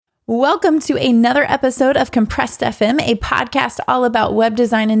Welcome to another episode of Compressed FM, a podcast all about web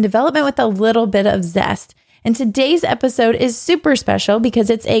design and development with a little bit of zest. And today's episode is super special because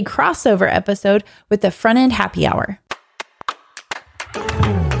it's a crossover episode with the Frontend Happy Hour.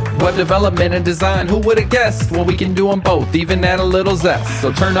 Web development and design, who would have guessed? Well, we can do them both, even add a little zest.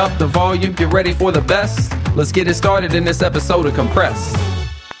 So turn up the volume, get ready for the best. Let's get it started in this episode of Compressed.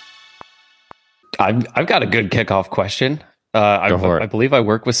 I've got a good kickoff question. I believe I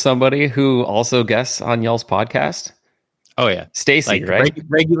work with somebody who also guests on Y'all's podcast. Oh yeah, Stacy, right?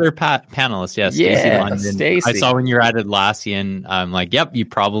 Regular panelist, yes. Yeah, Stacy London. Stacy. I saw when you were at Atlassian. I'm like, yep, you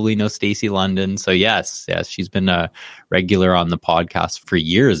probably know Stacy London. So yes, she's been a regular on the podcast for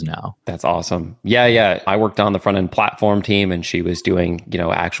years now. That's awesome. Yeah. I worked on the front end platform team, and she was doing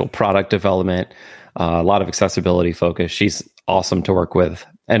actual product development, a lot of accessibility focus. She's awesome to work with,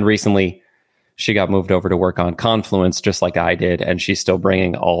 and recently she got moved over to work on Confluence, just like I did, and she's still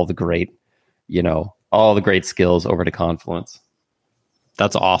bringing all the great, all the great skills over to Confluence.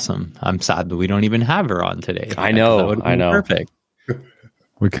 That's awesome. I'm sad that we don't even have her on today. I know. Perfect.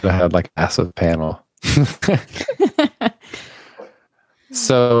 We could have had like a massive panel.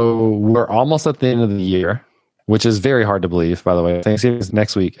 So we're almost at the end of the year, which is very hard to believe, by the way. Thanksgiving is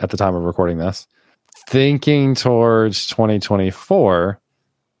next week at the time of recording this. Thinking towards 2024,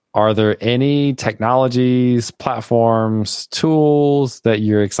 are there any technologies, platforms, tools that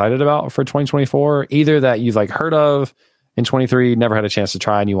you're excited about for 2024? Either that you've heard of in 23, never had a chance to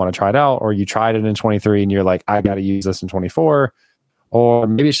try and you want to try it out, or you tried it in 23 and you're like, I got to use this in 24. Or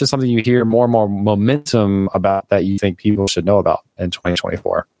maybe it's just something you hear more and more momentum about that you think people should know about in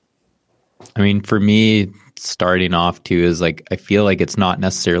 2024. I mean, for me, starting off too is I feel like it's not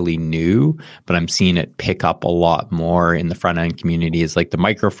necessarily new, but I'm seeing it pick up a lot more in the front end community. Is the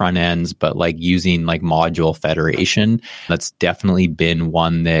micro front ends, but using module federation. That's definitely been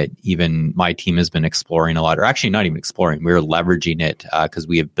one that even my team has been exploring a lot, or actually not even exploring. We're leveraging it because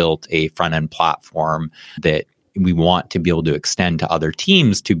we have built a front end platform that we want to be able to extend to other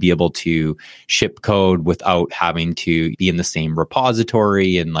teams to be able to ship code without having to be in the same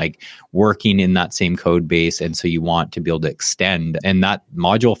repository and working in that same code base. And so you want to be able to extend, and that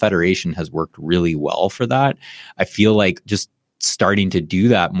module federation has worked really well for that. I feel like just starting to do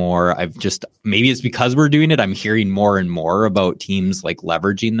that more, maybe it's because we're doing it, I'm hearing more and more about teams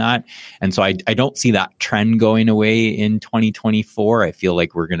leveraging that. And so I don't see that trend going away in 2024. I feel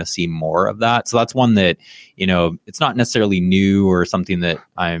like we're going to see more of that. So that's one that, it's not necessarily new or something that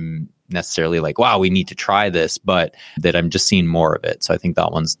I'm necessarily wow, we need to try this, but that I'm just seeing more of it. So I think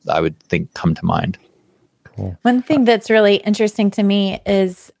that one's, I would think, come to mind. Cool. One thing that's really interesting to me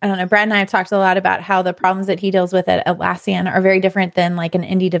is, I don't know, Brad and I have talked a lot about how the problems that he deals with at Atlassian are very different than an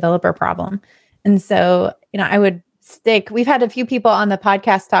indie developer problem. And so, we've had a few people on the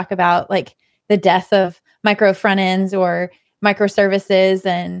podcast talk about the death of micro front ends or microservices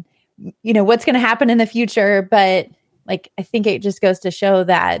and, what's going to happen in the future. But I think it just goes to show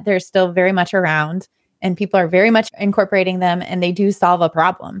that they're still very much around and people are very much incorporating them, and they do solve a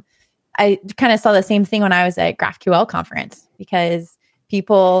problem. I kind of saw the same thing when I was at GraphQL conference, because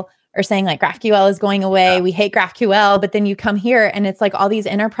people are saying GraphQL is going away. We hate GraphQL, but then you come here and it's all these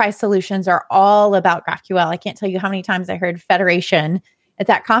enterprise solutions are all about GraphQL. I can't tell you how many times I heard federation at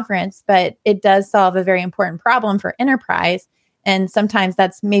that conference, but it does solve a very important problem for enterprise. And sometimes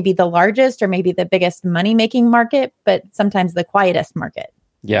that's maybe the largest or maybe the biggest money-making market, but sometimes the quietest market.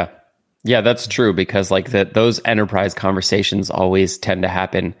 Yeah, that's true, because those enterprise conversations always tend to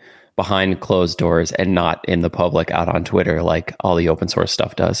happen behind closed doors and not in the public out on Twitter like all the open source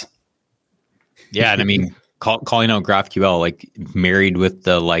stuff does. Yeah, and I mean, calling out GraphQL, married with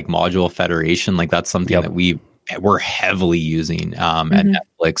the module federation, that's something that we're heavily using at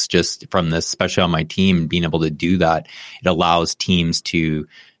Netflix, just from this, especially on my team, being able to do that. It allows teams to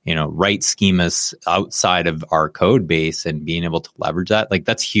write schemas outside of our code base and being able to leverage that.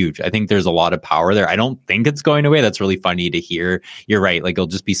 That's huge. I think there's a lot of power there. I don't think it's going away. That's really funny to hear. You're right. It'll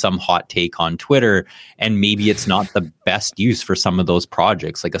just be some hot take on Twitter, and maybe it's not the best use for some of those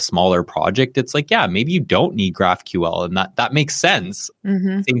projects. A smaller project, it's maybe you don't need GraphQL, and that makes sense.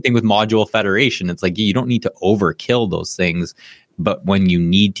 Mm-hmm. Same thing with module federation. It's you don't need to overkill those things, but when you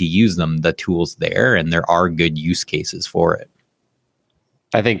need to use them, the tool's there, and there are good use cases for it.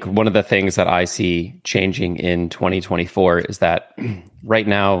 I think one of the things that I see changing in 2024 is that right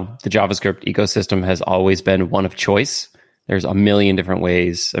now, the JavaScript ecosystem has always been one of choice. There's a million different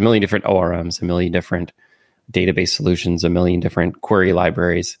ways, a million different ORMs, a million different database solutions, a million different query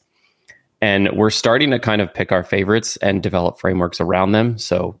libraries. And we're starting to kind of pick our favorites and develop frameworks around them.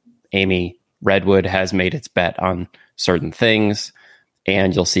 So Amy Redwood has made its bet on certain things.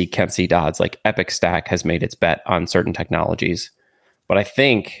 And you'll see Kent C. Dodds, like Epic Stack has made its bet on certain technologies. But I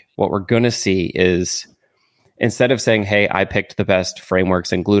think what we're going to see is, instead of saying, hey, I picked the best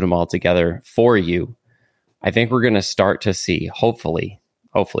frameworks and glued them all together for you, I think we're going to start to see, hopefully,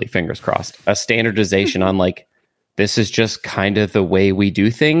 fingers crossed, a standardization on like, this is just kind of the way we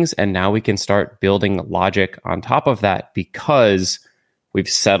do things. And now we can start building logic on top of that because we've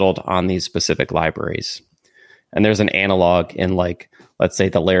settled on these specific libraries. And there's an analog in, like, let's say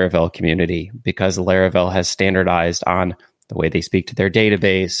the Laravel community, because Laravel has standardized on the way they speak to their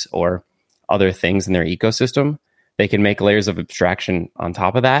database or other things in their ecosystem. They can make layers of abstraction on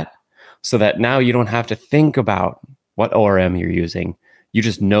top of that so that now you don't have to think about what ORM you're using. You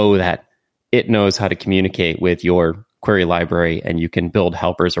just know that it knows how to communicate with your query library, and you can build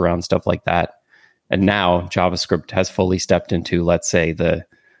helpers around stuff like that. And now JavaScript has fully stepped into, let's say, the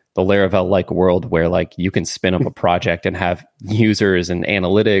Laravel-like world where like you can spin up a project and have users and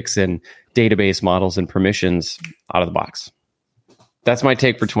analytics and database models and permissions out of the box. That's my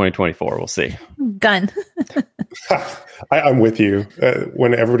take for 2024. We'll see. Done. I'm with you.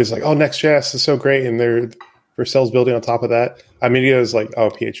 When everybody's like, "Oh, Next.js is so great," and they're selves building on top of that, I mean, it was like, "Oh,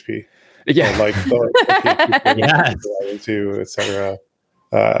 PHP." Yeah, like PHP Yes. too, etc.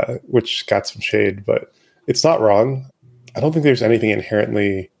 Which got some shade, but it's not wrong. I don't think there's anything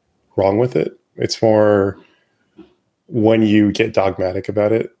inherently wrong with it. It's more when you get dogmatic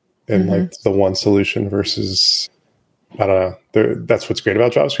about it and like the one solution versus, I don't know. That's what's great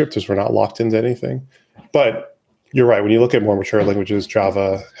about JavaScript is we're not locked into anything. But you're right. When you look at more mature languages,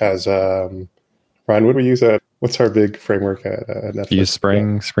 Java has, Ryan, what do we use? What's our big framework at Netflix? Use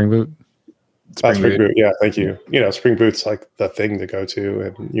Spring Boot. Spring Boot. Yeah, thank you. Spring Boot's like the thing to go to.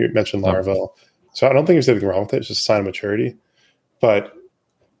 And you mentioned Laravel. So I don't think there's anything wrong with it. It's just a sign of maturity. But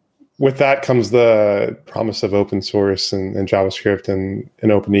with that comes the promise of open source and JavaScript and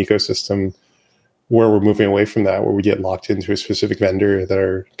an open ecosystem where we're moving away from that, where we get locked into a specific vendor that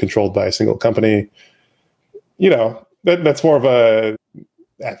are controlled by a single company. That's more of a,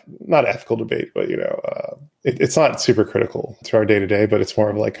 not ethical debate, but, it's not super critical to our day-to-day, but it's more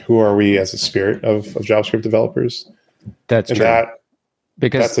of like, who are we as a spirit of JavaScript developers? That's true.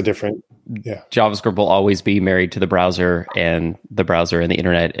 Because that's a different, JavaScript will always be married to the browser, and the browser and the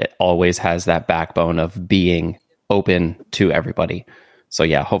internet, it always has that backbone of being open to everybody. So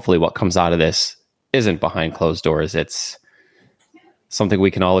yeah, hopefully what comes out of this isn't behind closed doors. It's something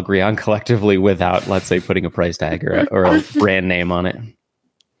we can all agree on collectively without, let's say, putting a price tag or a brand name on it.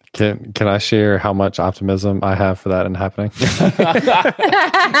 Can I share how much optimism I have for that and happening? I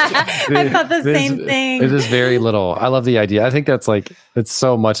thought the same thing. It is very little. I love the idea. I think that's like, it's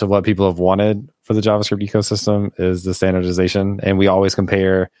so much of what people have wanted for the JavaScript ecosystem is the standardization. And we always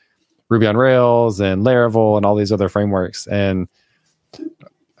compare Ruby on Rails and Laravel and all these other frameworks. And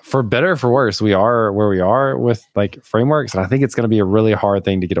for better or for worse, we are where we are with like frameworks. And I think it's going to be a really hard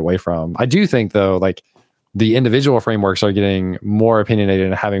thing to get away from. I do think though, like, the individual frameworks are getting more opinionated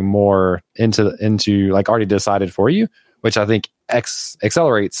and having more into like already decided for you, which I think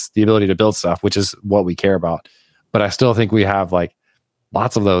accelerates the ability to build stuff, which is what we care about. But I still think we have like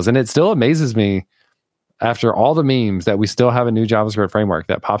lots of those. And it still amazes me after all the memes that we still have a new JavaScript framework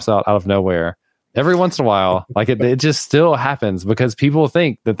that pops out of nowhere every once in a while. Like it just still happens because people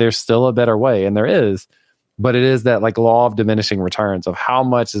think that there's still a better way, and there is. But it is that like law of diminishing returns of how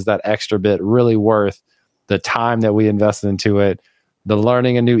much is that extra bit really worth the time that we invest into it, the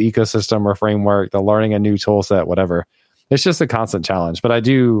learning a new ecosystem or framework, the learning a new tool set, whatever. It's just a constant challenge. But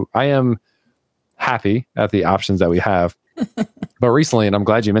I am happy at the options that we have. But recently, and I'm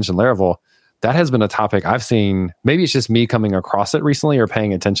glad you mentioned Laravel, that has been a topic I've seen. Maybe it's just me coming across it recently or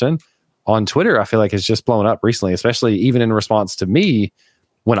paying attention. On Twitter, I feel like it's just blown up recently, especially even in response to me.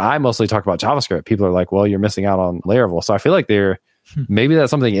 When I mostly talk about JavaScript, people are like, well, you're missing out on Laravel. So I feel like maybe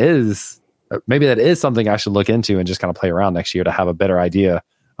that is something I should look into and just kind of play around next year to have a better idea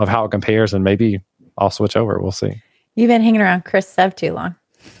of how it compares, and maybe I'll switch over. We'll see. You've been hanging around Chris Sev too long.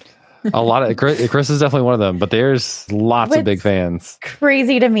 A lot of Chris is definitely one of them, but there's lots of big fans.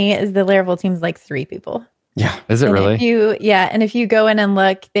 Crazy to me is the Laravel team's like 3 people. Yeah. Is it really? And if you go in and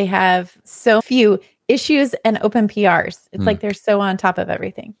look, they have so few issues and open PRs. It's like they're so on top of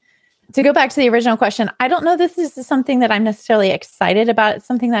everything. To go back to the original question, I don't know this is something that I'm necessarily excited about. It's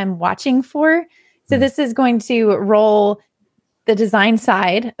something that I'm watching for. So this is going to roll the design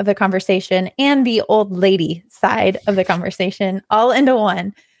side of the conversation and the old lady side of the conversation all into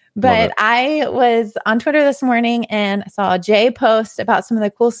one. But I was on Twitter this morning and I saw Jay post about some of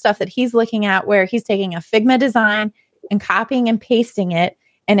the cool stuff that he's looking at, where he's taking a Figma design and copying and pasting it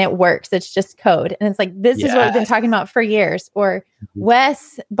and it works. It's just code. And it's like, this is what we've been talking about for years. Or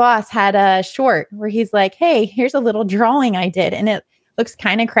Wes Boss had a short where he's like, hey, here's a little drawing I did, and it looks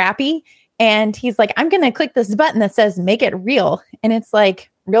kind of crappy. And he's like, I'm going to click this button that says, make it real. And it's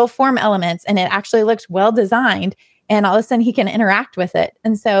like real form elements, and it actually looks well designed. And all of a sudden he can interact with it.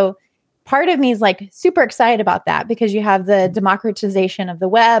 And so part of me is like super excited about that, because you have the democratization of the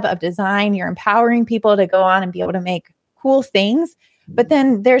web, of design. You're empowering people to go on and be able to make cool things. But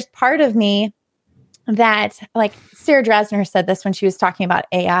then there's part of me that, like Sarah Drasner said this when she was talking about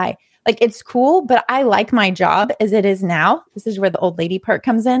AI, like it's cool, but I like my job as it is now. This is where the old lady part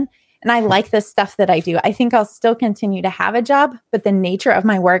comes in. And I like the stuff that I do. I think I'll still continue to have a job, but the nature of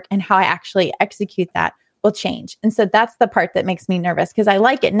my work and how I actually execute that will change. And so that's the part that makes me nervous, because I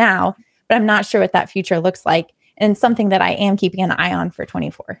like it now, but I'm not sure what that future looks like, and something that I am keeping an eye on for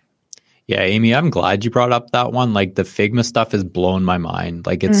 24. Yeah, Amy, I'm glad you brought up that one. Like the Figma stuff has blown my mind.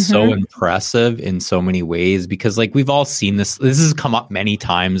 Like it's so impressive in so many ways, because like we've all seen this. This has come up many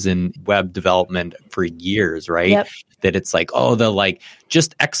times in web development for years, right? Yep. That it's like, oh, the like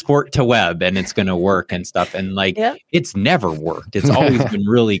just export to web and it's going to work and stuff. And like, it's never worked. It's always been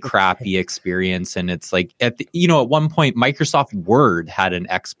really crappy experience. And it's like, at one point, Microsoft Word had an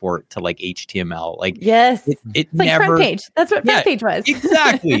export to like HTML. Like, it's never. Like front page. That's what front page was.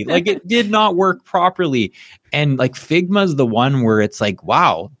 Exactly. Like it did not work properly. And like Figma is the one where it's like,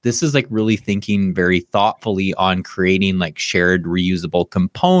 wow, this is like really thinking very thoughtfully on creating like shared reusable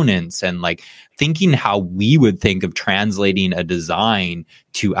components, and like thinking how we would think of translating a design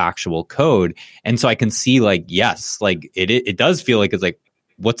to actual code. And so I can see like, yes, like it does feel like it's like,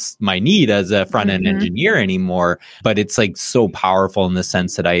 what's my need as a front end engineer anymore? But it's like so powerful in the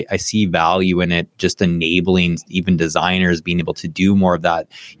sense that I see value in it, just enabling even designers being able to do more of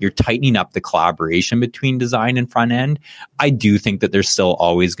that. You're tightening up the collaboration between design and front end. I do think that there's still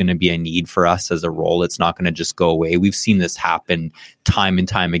always going to be a need for us as a role. It's not going to just go away. We've seen this happen time and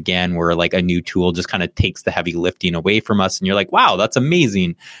time again, where like a new tool just kind of takes the heavy lifting away from us. And you're like, wow, that's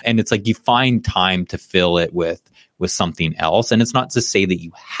amazing. And it's like you find time to fill it with something else. And it's not to say that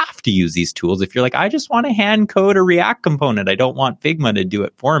you have to use these tools. If you're like, I just want to hand code a React component, I don't want Figma to do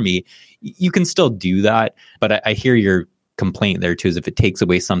it for me, you can still do that. But I hear your complaint there too, is if it takes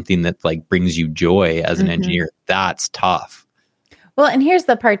away something that like brings you joy as an engineer, that's tough. Well, and here's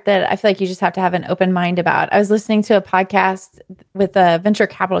the part that I feel like you just have to have an open mind about. I was listening to a podcast with a venture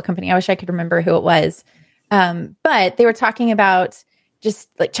capital company. I wish I could remember who it was. But they were talking about just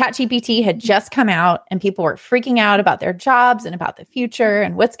like ChatGPT had just come out, and people were freaking out about their jobs and about the future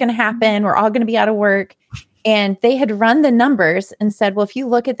and what's going to happen. We're all going to be out of work. And they had run the numbers and said, well, if you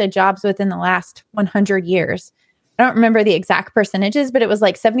look at the jobs within the last 100 years, I don't remember the exact percentages, but it was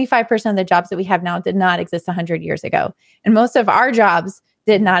like 75% of the jobs that we have now did not exist 100 years ago. And most of our jobs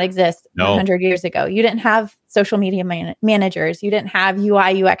did not exist 100 years ago. You didn't have social media managers. You didn't have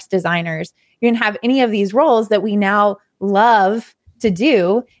UI, UX designers. You didn't have any of these roles that we now love to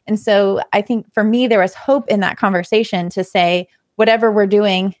do. And so I think for me, there was hope in that conversation to say, whatever we're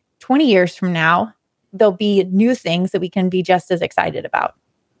doing 20 years from now, there'll be new things that we can be just as excited about.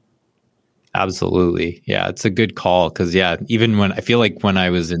 Absolutely. Yeah, it's a good call. Because even when I feel like when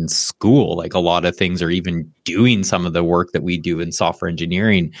I was in school, like a lot of things, or even doing some of the work that we do in software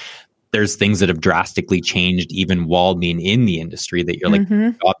engineering, there's things that have drastically changed even while being in the industry, that you're like,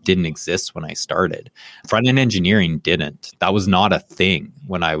 job didn't exist when I started. Front-end engineering didn't. That was not a thing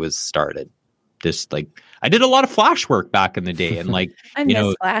when I was started. Just like, I did a lot of Flash work back in the day, and like, I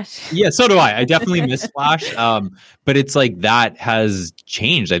miss Flash. Yeah, so do I. I definitely miss Flash. But it's like that has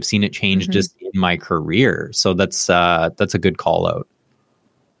changed. I've seen it change just in my career. So that's a good call out.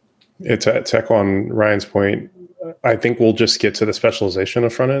 To echo on Ryan's point, I think we'll just get to the specialization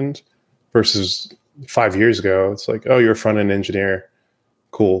of front end versus 5 years ago. It's like, oh, you're a front end engineer.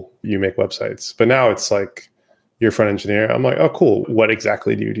 Cool. You make websites. But now it's like, you're a front engineer. I'm like, oh, cool. What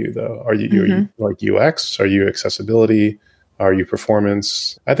exactly do you do though? Are you like UX? Are you accessibility? Are you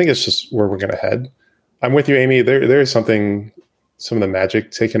performance? I think it's just where we're going to head. I'm with you, Amy. There is some of the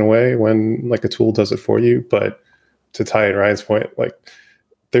magic taken away when like a tool does it for you. But to tie in Ryan's point, like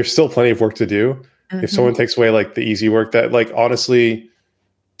there's still plenty of work to do. If someone takes away like the easy work, that like, honestly,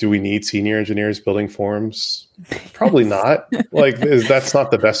 do we need senior engineers building forms? Probably not. Like that's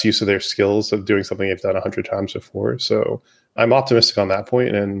not the best use of their skills of doing something they've done 100 times before. So I'm optimistic on that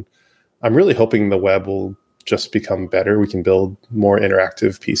point, and I'm really hoping the web will just become better. We can build more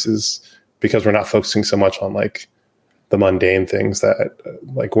interactive pieces because we're not focusing so much on like the mundane things that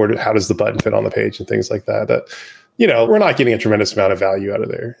like how does the button fit on the page and things like that. That we're not getting a tremendous amount of value out of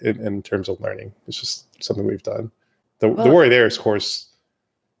there in terms of learning. It's just something we've done. The worry there is, of course,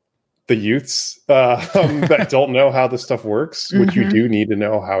 the youths that don't know how this stuff works, which you do need to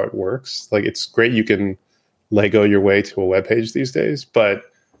know how it works. Like, it's great you can Lego your way to a web page these days, but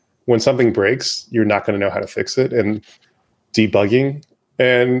when something breaks, you're not going to know how to fix it. And debugging,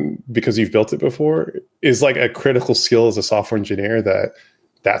 and because you've built it before, is like a critical skill as a software engineer.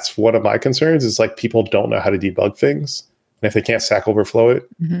 That's one of my concerns, is like people don't know how to debug things. And if they can't Stack Overflow it,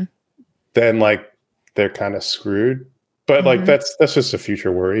 then like they're kind of screwed. But like that's just a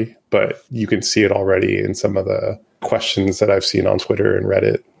future worry. But you can see it already in some of the questions that I've seen on Twitter and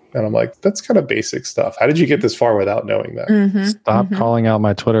Reddit. And I'm like, that's kind of basic stuff. How did you get this far without knowing that? Stop calling out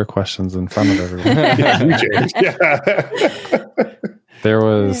my Twitter questions in front of everyone.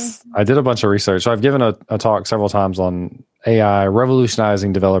 I did a bunch of research. So I've given a talk several times on AI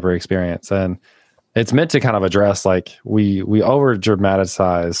revolutionizing developer experience. And it's meant to kind of address, like, we over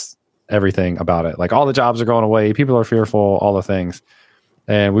dramatize everything about it. Like, all the jobs are going away. People are fearful, all the things.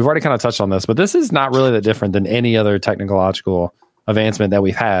 And we've already kind of touched on this, but this is not really that different than any other technological advancement that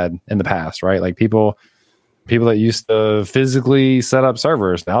we've had in the past, right? Like people that used to physically set up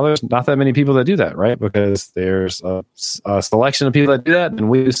servers. Now there's not that many people that do that, right? Because there's a selection of people that do that, and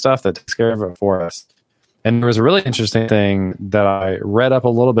we do stuff that takes care of it for us. And there was a really interesting thing that I read up a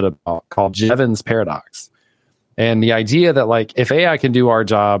little bit about called Jevons Paradox. And the idea that, like, if AI can do our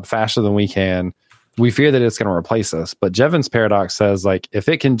job faster than we can, we fear that it's going to replace us. But Jevons Paradox says, like, if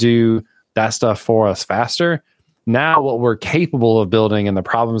it can do that stuff for us faster, now what we're capable of building and the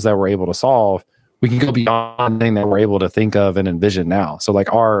problems that we're able to solve, we can go beyond anything that we're able to think of and envision now. So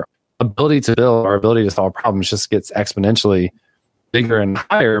like our ability to build, our ability to solve problems just gets exponentially bigger and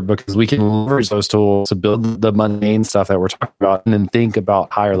higher because we can leverage those tools to build the mundane stuff that we're talking about and then think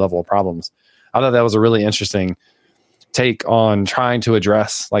about higher level problems. I thought that was a really interesting take on trying to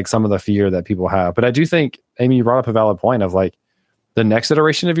address like some of the fear that people have. But I do think, Amy, you brought up a valid point of like the next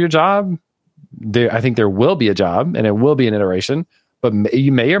iteration of your job. I think there will be a job and it will be an iteration, but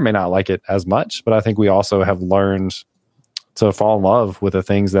you may or may not like it as much. But I think we also have learned to fall in love with the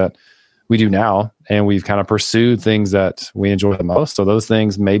things that we do now. And we've kind of pursued things that we enjoy the most. So those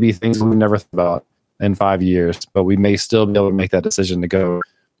things may be things we've never thought about in 5 years, but we may still be able to make that decision to go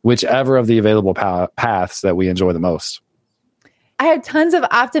whichever of the available paths that we enjoy the most. I have tons of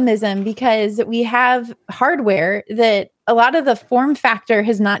optimism because we have hardware that a lot of the form factor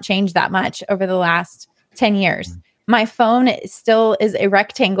has not changed that much over the last 10 years. My phone still is a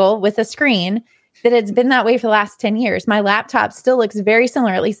rectangle with a screen that it's been that way for the last 10 years. My laptop still looks very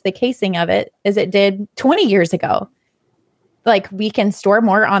similar, at least the casing of it, as it did 20 years ago. Like, we can store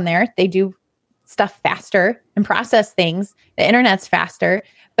more on there. They do stuff faster and process things. The internet's faster.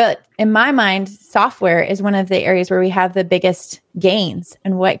 But in my mind, software is one of the areas where we have the biggest gains.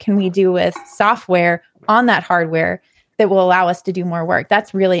 And what can we do with software on that hardware that will allow us to do more work?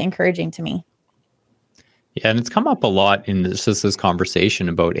 That's really encouraging to me. Yeah, and it's come up a lot in this conversation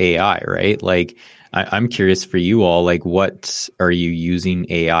about AI, right? Like, I'm curious for you all, like, what are you using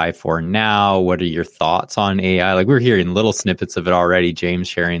AI for now? What are your thoughts on AI? Like, we're hearing little snippets of it already, James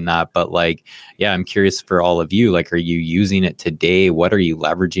sharing that, but like, yeah, I'm curious for all of you, like, are you using it today? What are you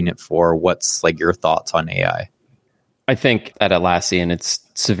leveraging it for? What's like your thoughts on AI? I think at Atlassian, it's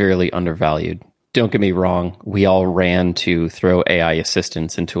severely undervalued. Don't get me wrong. We all ran to throw AI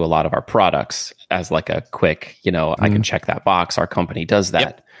assistance into a lot of our products as like a quick, I can check that box. Our company does that.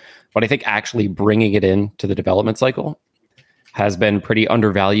 Yep. But I think actually bringing it into the development cycle has been pretty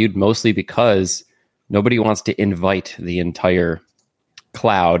undervalued, mostly because nobody wants to invite the entire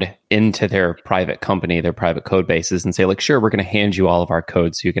cloud into their private company, their private code bases, and say, like, sure, we're going to hand you all of our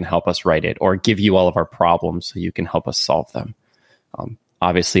code so you can help us write it, or give you all of our problems so you can help us solve them.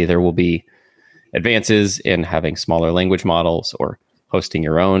 Obviously, there will be advances in having smaller language models or hosting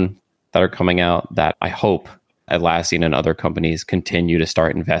your own that are coming out that I hope Atlassian and other companies continue to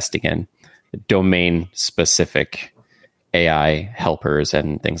start investing in domain-specific AI helpers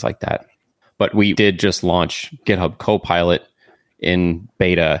and things like that. But we did just launch GitHub Copilot in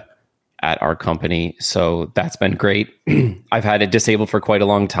beta at our company, so that's been great. I've had it disabled for quite a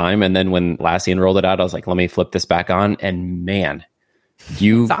long time, and then when Atlassian rolled it out, I was like, let me flip this back on, and man,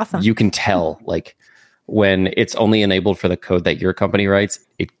 awesome. You can tell, like, when it's only enabled for the code that your company writes,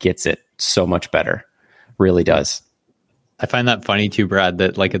 it gets it so much better. Really does. I find that funny too, Brad,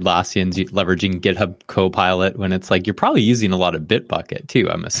 that like Atlassian's leveraging GitHub Copilot when it's like, you're probably using a lot of Bitbucket too,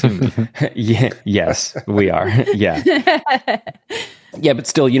 I'm assuming. Yes, we are. Yeah. Yeah, but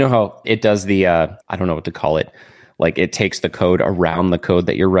still, you know how it does the, I don't know what to call it. Like, it takes the code around the code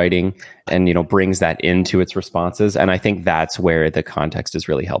that you're writing and, brings that into its responses. And I think that's where the context is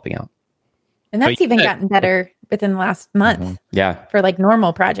really helping out. And that's even gotten better within the last month Yeah. for like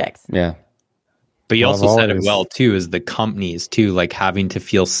normal projects. Yeah. But you Well, also I've said it always- well too, is the companies too, like having to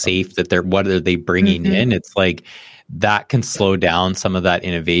feel safe that what are they bringing in? It's like that can slow down some of that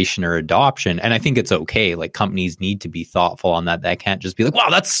innovation or adoption. And I think it's okay. Like companies need to be thoughtful on that. They can't just be like, wow,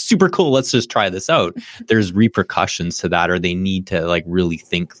 that's super cool. Let's just try this out. There's repercussions to that, or they need to like really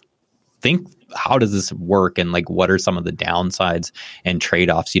think how does this work, and like what are some of the downsides and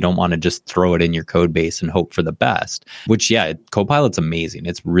trade-offs. You don't want to just throw it in your code base and hope for the best, which Copilot's amazing.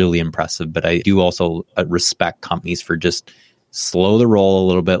 It's really impressive, but I do also respect companies for just slow the roll a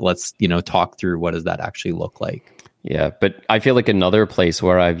little bit. Let's talk through what does that actually look like. Yeah, but I feel like another place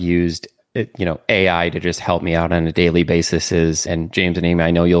where I've used AI to just help me out on a daily basis is, and James and Amy, I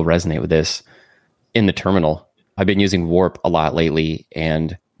know you'll resonate with this, in the terminal. I've been using Warp a lot lately,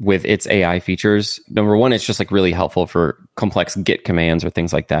 and with its AI features, number one, it's just like really helpful for complex Git commands or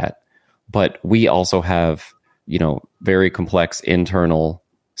things like that. But we also have, very complex internal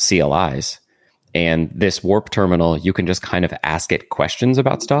CLIs. And this Warp terminal, you can just kind of ask it questions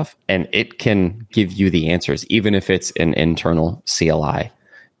about stuff and it can give you the answers, even if it's an internal CLI.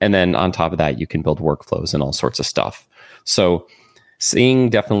 And then on top of that, you can build workflows and all sorts of stuff. So seeing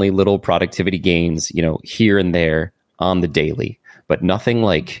definitely little productivity gains, here and there on the daily, but nothing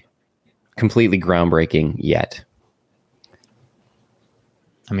like completely groundbreaking yet.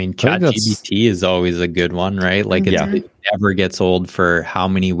 I mean, ChatGPT is always a good one, right? Like it never gets old for how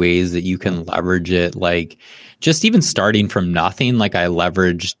many ways that you can leverage it. Like just even starting from nothing, like I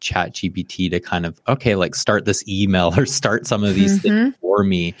leveraged ChatGPT to kind of, like start this email or start some of these things for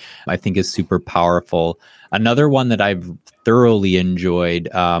me, I think is super powerful. Another one that I've thoroughly enjoyed,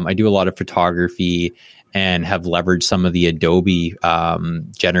 I do a lot of photography and have leveraged some of the Adobe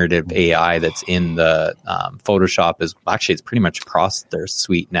generative AI that's in the Photoshop. It's pretty much across their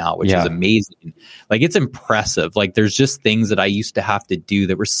suite now, which is amazing. Like it's impressive. Like there's just things that I used to have to do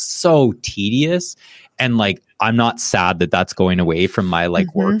that were so tedious, and like I'm not sad that that's going away from my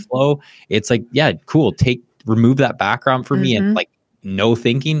workflow. It's like, yeah, cool. Remove that background for me and like no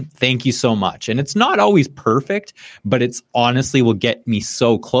thinking. Thank you so much. And it's not always perfect, but it's honestly will get me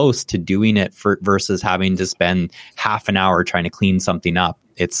so close to doing it versus having to spend half an hour trying to clean something up.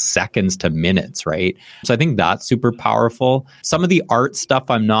 It's seconds to minutes, right? So I think that's super powerful. Some of the art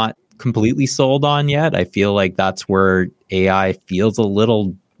stuff I'm not completely sold on yet. I feel like that's where AI feels a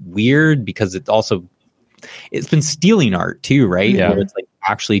little weird because it's been stealing art too, right? Yeah. Where it's like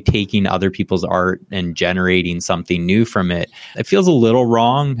actually taking other people's art and generating something new from it. It feels a little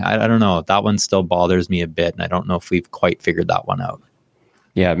wrong. I don't know. That one still bothers me a bit. And I don't know if we've quite figured that one out.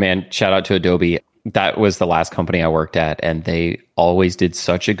 Yeah, man. Shout out to Adobe. That was the last company I worked at. And they always did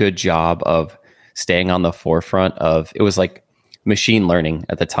such a good job of staying on the forefront of, it was like machine learning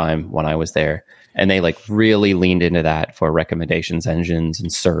at the time when I was there. And they like really leaned into that for recommendations engines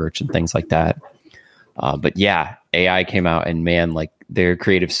and search and things like that. But yeah, AI came out and man, like their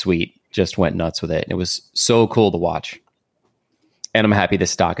creative suite just went nuts with it. And it was so cool to watch. And I'm happy the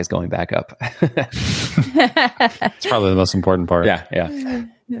stock is going back up. It's probably the most important part. Yeah.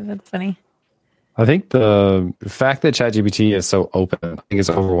 That's funny. I think the fact that ChatGPT is so open, I think is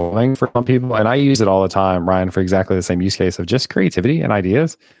overwhelming for some people. And I use it all the time, Ryan, for exactly the same use case of just creativity and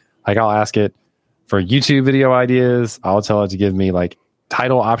ideas. Like I'll ask it for YouTube video ideas. I'll tell it to give me like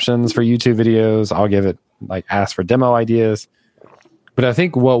title options for YouTube videos. I'll give it ask for demo ideas. But I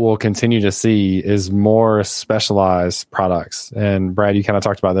think what we'll continue to see is more specialized products. And Brad, you kind of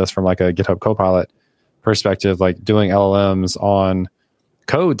talked about this from like a GitHub Copilot perspective, like doing LLMs on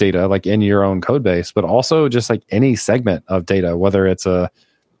code data, like in your own code base, but also just like any segment of data, whether it's a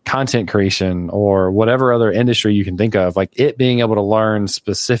content creation or whatever other industry you can think of, like it being able to learn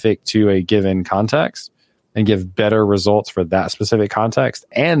specific to a given context and give better results for that specific context.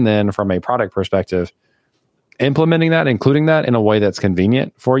 And then from a product perspective, implementing that, including that in a way that's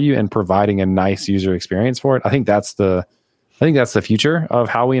convenient for you and providing a nice user experience for it. I think that's the future of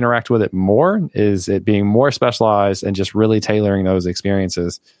how we interact with it more, is it being more specialized and just really tailoring those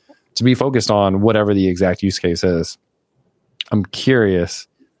experiences to be focused on whatever the exact use case is. I'm curious,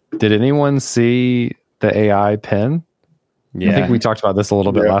 did anyone see the AI pen? Yeah. I think we talked about this a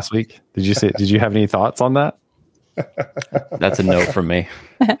little bit last week. Did you have any thoughts on that? That's a note from me.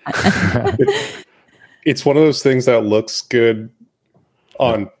 It's one of those things that looks good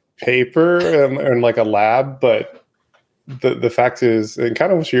on paper and like a lab, but the fact is, and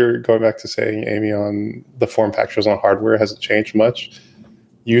kind of what you're going back to saying, Amy, on the form factors on hardware hasn't changed much.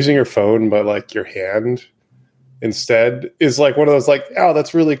 Using your phone, but like your hand instead is like one of those like, oh,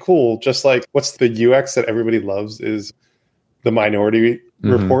 that's really cool. Just like what's the UX that everybody loves is the Minority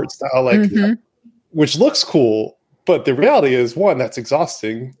Report style, like which looks cool, but the reality is, one, that's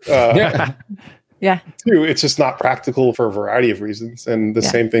exhausting. Yeah. Two, it's just not practical for a variety of reasons. And the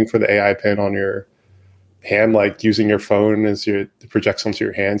same thing for the AI pen on your hand, like using your phone as it projects onto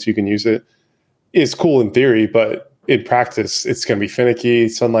your hand so you can use it, is cool in theory, but in practice, it's going to be finicky.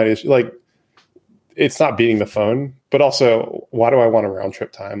 Sunlight is like, it's not beating the phone. But also, why do I want a round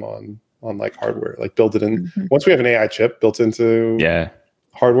trip time on like hardware? Like build it in. Once we have an AI chip built into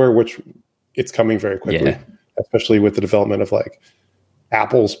hardware, which it's coming very quickly, especially with the development of like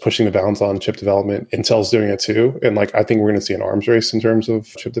Apple's pushing the bounds on chip development. Intel's doing it too. And like, I think we're going to see an arms race in terms of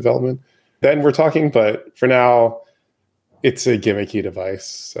chip development. Then we're talking, but for now, it's a gimmicky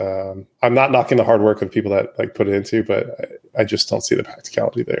device. I'm not knocking the hard work of people that like put it into, but I just don't see the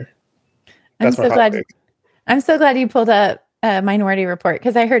practicality there. I'm so glad you pulled up Minority Report,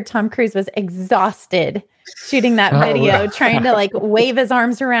 because I heard Tom Cruise was exhausted shooting that video, trying to like wave his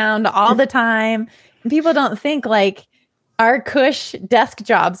arms around all the time. And people don't think like our cush desk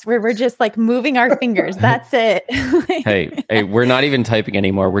jobs where we're just like moving our fingers. That's it. hey, we're not even typing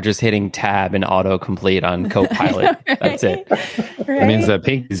anymore. We're just hitting tab and autocomplete on Copilot. Right? That's it. It means that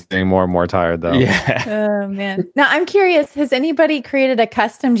Pinky's getting more and more tired, though. Yeah. Oh, man. Now, I'm curious, has anybody created a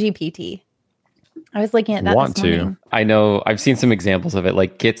custom GPT? I was looking at that this morning. I know. I've seen some examples of it.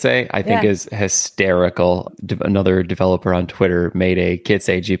 Like Kitse, I think is hysterical. Another developer on Twitter made a Kitse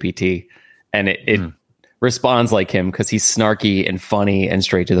GPT, and it responds like him because he's snarky and funny and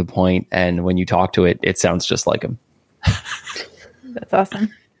straight to the point. And when you talk to it, it sounds just like him. That's awesome.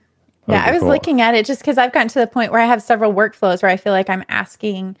 Yeah, I was looking at it just because I've gotten to the point where I have several workflows where I feel like I'm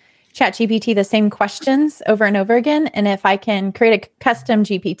asking ChatGPT the same questions over and over again. And if I can create a custom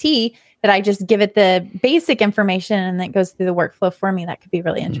GPT that I just give it the basic information and that goes through the workflow for me, that could be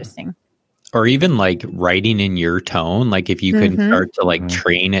really interesting. Or even like writing in your tone, like if you can start to like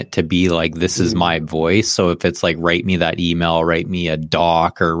train it to be like, this is my voice. So if it's like, write me that email, write me a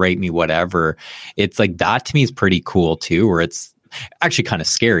doc, or write me whatever, it's like that to me is pretty cool too, where it's actually kind of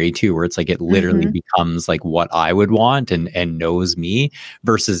scary too, where it's like it literally becomes like what I would want and knows me,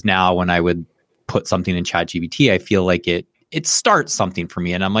 versus now when I would put something in ChatGPT, I feel like it starts something for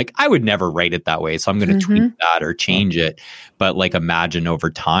me and I'm like, I would never write it that way, so I'm going to tweak that or change it. But like, imagine over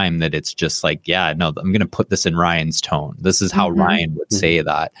time that it's just like, yeah, no, I'm going to put this in Ryan's tone. This is how Ryan would say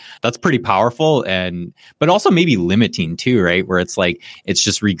that. That's pretty powerful, but also maybe limiting too, right? Where it's like, it's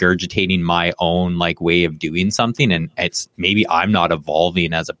just regurgitating my own like way of doing something, and it's maybe I'm not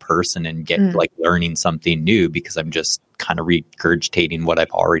evolving as a person and like learning something new because I'm just kind of regurgitating what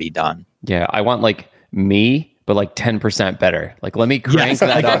I've already done. Yeah, I want like me, but like 10% better. Like, let me crank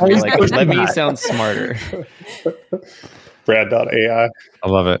that up. Like, let me sound smarter. Brad.ai. I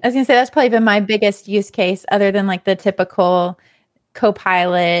love it. I was going to say, that's probably been my biggest use case, other than like the typical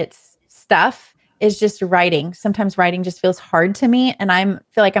Copilot stuff, is just writing. Sometimes writing just feels hard to me, and I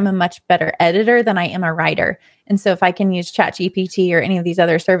feel like I'm a much better editor than I am a writer. And so if I can use ChatGPT or any of these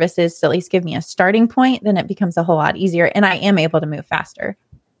other services to at least give me a starting point, then it becomes a whole lot easier, and I am able to move faster.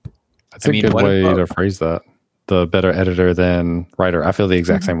 That's a good way to phrase that. The better editor than writer. I feel the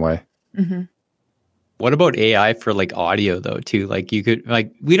exact same way. What about AI for like audio though too? Like you could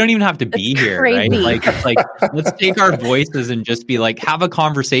like, we don't even have to be here, crazy. Right? Like let's take our voices and just be like, have a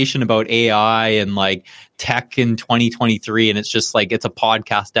conversation about AI and like tech in 2023. And it's just like, it's a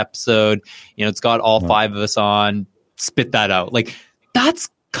podcast episode, you know, it's got all five of us on, spit that out. Like that's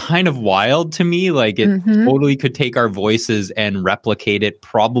kind of wild to me. Like it totally could take our voices and replicate it,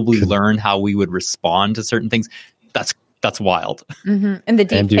 probably learn how we would respond to certain things. That's wild. And the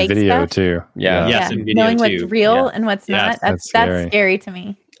deep and do fake video stuff too. Yeah. Yes, and video knowing too. what's real and what's not. That's scary to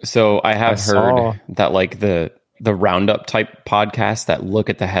me. So I have heard that like the roundup type podcasts that look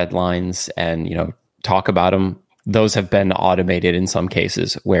at the headlines and, you know, talk about them, those have been automated in some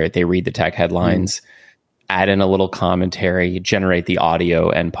cases where they read the tech headlines, add in a little commentary, generate the audio,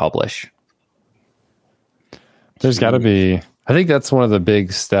 and publish. There's got to be, I think that's one of the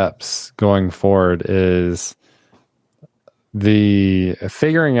big steps going forward, is the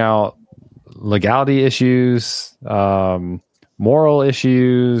figuring out legality issues, moral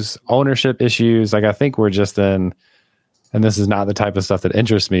issues, ownership issues. Like I think we're just in, and this is not the type of stuff that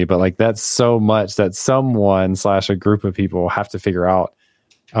interests me, but like that's so much that someone / a group of people have to figure out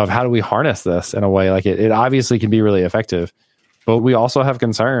of how do we harness this in a way. Like it obviously can be really effective, but we also have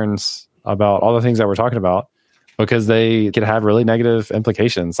concerns about all the things that we're talking about because they could have really negative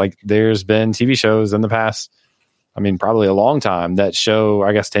implications. Like there's been TV shows in the past, I mean, probably a long time, that show,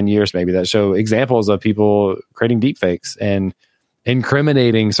 I guess 10 years maybe, that show examples of people creating deepfakes and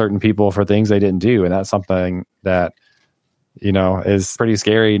incriminating certain people for things they didn't do. And that's something that is pretty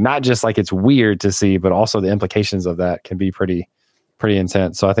scary. Not just like it's weird to see, but also the implications of that can be pretty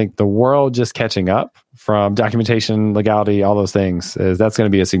intense. So I think the world just catching up from documentation, legality, all those things, that's going to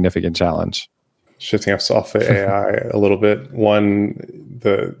be a significant challenge. Shifting us off of AI a little bit. Going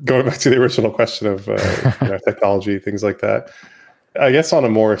back to the original question of technology, things like that. I guess on a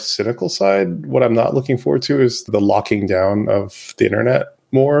more cynical side, what I'm not looking forward to is the locking down of the internet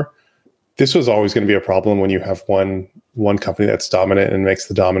more. This was always going to be a problem when you have one company that's dominant and makes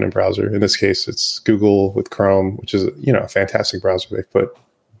the dominant browser. In this case, it's Google with Chrome, which is a fantastic browser. They've put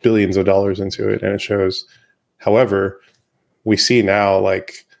billions of dollars into it, and it shows. However, we see now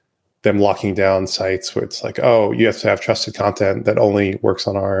like them locking down sites where it's like, oh, you have to have trusted content that only works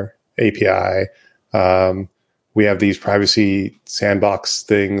on our API. We have these privacy sandbox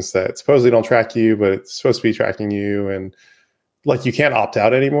things that supposedly don't track you, but it's supposed to be tracking you. And like, you can't opt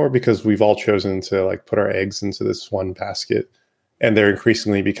out anymore because we've all chosen to like put our eggs into this one basket. And they're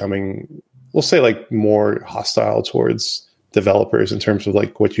increasingly becoming, we'll say, like more hostile towards developers in terms of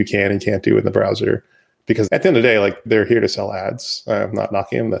like what you can and can't do in the browser. Because at the end of the day, like, they're here to sell ads. I'm not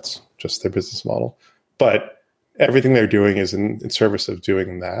knocking them. That's just their business model. But everything they're doing is in service of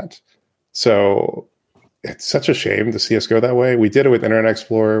doing that. So it's such a shame to see us go that way. We did it with Internet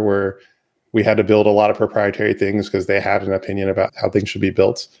Explorer, where we had to build a lot of proprietary things because they had an opinion about how things should be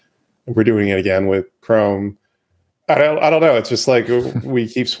built. And we're doing it again with Chrome. I don't know. It's just like we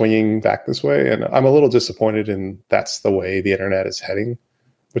keep swinging back this way. And I'm a little disappointed in that's the way the internet is heading,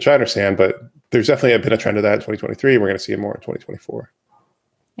 which I understand. But there's definitely been a trend of that in 2023. And we're going to see it more in 2024.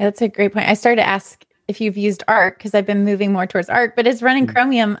 Yeah, that's a great point. I started to ask if you've used Arc, because I've been moving more towards Arc, but it's running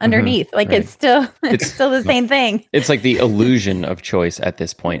Chromium underneath. Like, right. it's still the same thing. It's like the illusion of choice at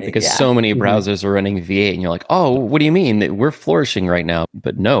this point, because so many browsers are running V8 and you're like, oh, what do you mean? We're flourishing right now.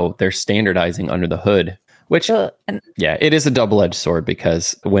 But no, they're standardizing under the hood, which, it is a double-edged sword,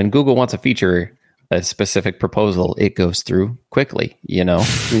 because when Google wants a feature, a specific proposal, it goes through quickly,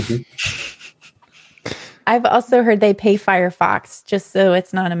 I've also heard they pay Firefox just so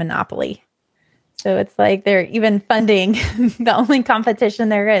it's not a monopoly. So it's like they're even funding the only competition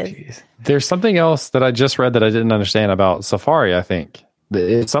there is. Jeez. There's something else that I just read that I didn't understand about Safari, I think.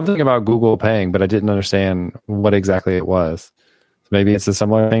 It's something about Google paying, but I didn't understand what exactly it was. Maybe it's a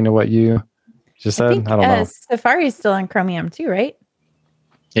similar thing to what you just said. I don't know. Safari is still on Chromium too, right?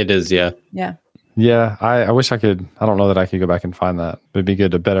 It is, yeah. Yeah. Yeah, I wish I could. I don't know that I could go back and find that. It'd be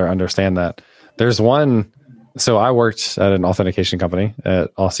good to better understand that. There's one. So I worked at an authentication company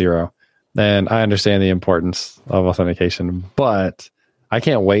at Auth0, and I understand the importance of authentication, but I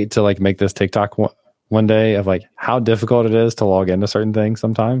can't wait to like make this TikTok one day of like how difficult it is to log into certain things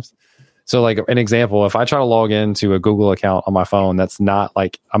sometimes. So like an example, if I try to log into a Google account on my phone, that's not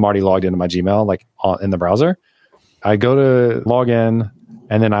like I'm already logged into my Gmail, like in the browser. I go to log in,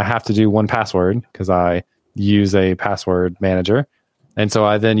 and then I have to do one password because I use a password manager. And so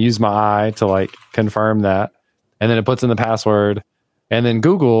I then use my eye to like confirm that. And then it puts in the password. And then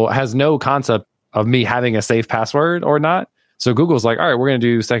Google has no concept of me having a safe password or not. So Google's like, all right, we're going to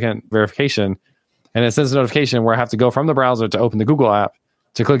do second verification. And it sends a notification where I have to go from the browser to open the Google app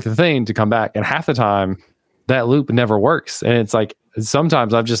to click the thing to come back. And half the time that loop never works. And it's like,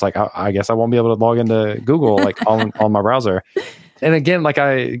 sometimes I'm just like, I guess I won't be able to log into Google like on my browser. And again, like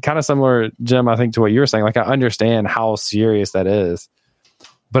I kind of similar, Jem, I think to what you were saying, like I understand how serious that is.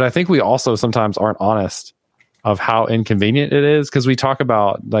 But I think we also sometimes aren't honest of how inconvenient it is, because we talk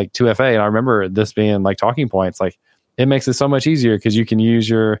about like 2FA, and I remember this being like talking points. Like it makes it so much easier because you can use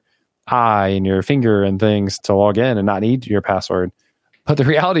your eye and your finger and things to log in and not need your password. But the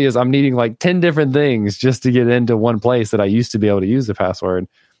reality is I'm needing like 10 different things just to get into one place that I used to be able to use the password.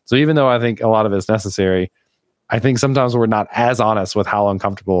 So even though I think a lot of it's necessary, I think sometimes we're not as honest with how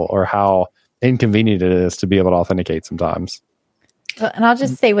uncomfortable or how inconvenient it is to be able to authenticate sometimes. Well, and I'll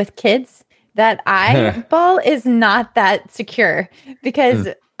just say with kids, that eyeball is not that secure, because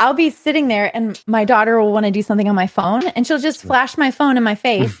I'll be sitting there and my daughter will want to do something on my phone and she'll just flash my phone in my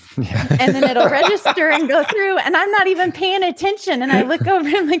face and then it'll register and go through, and I'm not even paying attention. And I look over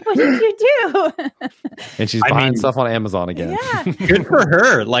and I'm like, what did you do? And she's buying stuff on Amazon again. Yeah. Good for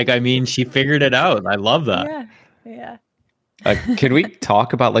her. Like, I mean, she figured it out. I love that. Yeah. Can we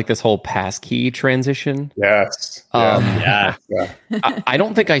talk about like this whole passkey transition? Yes. Yeah. I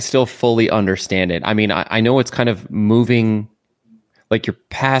don't think I still fully understand it. I mean, I know it's kind of moving, like your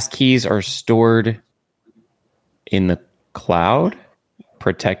passkeys are stored in the cloud,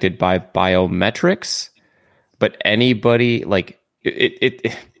 protected by biometrics, but anybody like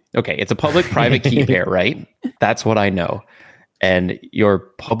it okay, it's a public-private key pair, right? That's what I know. And your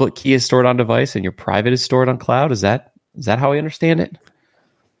public key is stored on device and your private is stored on cloud. Is that Is that how I understand it?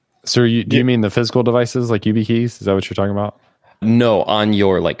 So do you mean the physical devices like YubiKeys? Is that what you're talking about? No, on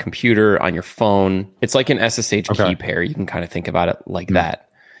your like computer, on your phone. It's like an SSH key pair. You can kind of think about it like that.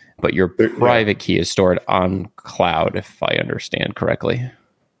 But your private key is stored on cloud, if I understand correctly.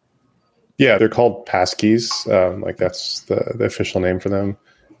 Yeah, they're called passkeys. Like that's the official name for them.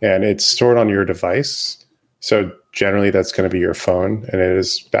 And it's stored on your device. So generally that's going to be your phone, and it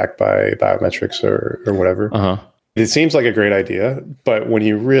is backed by biometrics or whatever. Uh-huh. It seems like a great idea, but when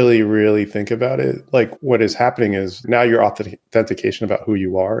you really, really think about it, like what is happening is now your authentication about who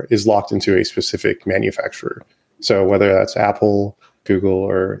you are is locked into a specific manufacturer. So whether that's Apple, Google,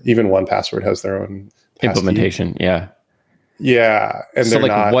 or even 1Password has their own implementation. Yeah. Yeah. And so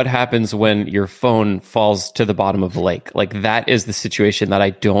like what happens when your phone falls to the bottom of the lake? Like that is the situation that I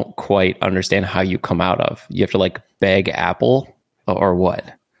don't quite understand how you come out of. You have to like beg Apple or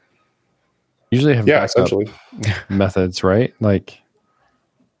what? Usually have essentially methods, right? Like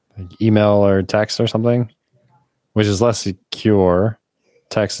email or text or something, which is less secure,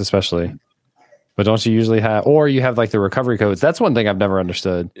 text especially. But don't you usually have, or you have like the recovery codes? That's one thing I've never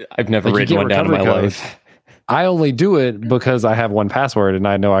understood. I've never written one down in my life. I only do it because I have 1Password and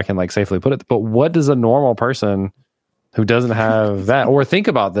I know I can like safely put it. But what does a normal person who doesn't have that, or think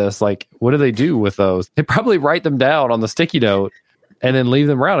about this, like what do they do with those? They probably write them down on the sticky note and then leave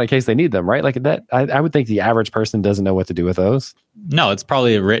them around in case they need them, right? Like that, I would think the average person doesn't know what to do with those. No, it's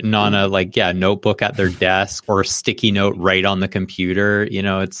probably written on a notebook at their desk or a sticky note right on the computer. You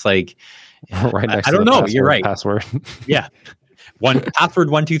know, it's like right next I to don't the know. password, You're right. Password. Yeah.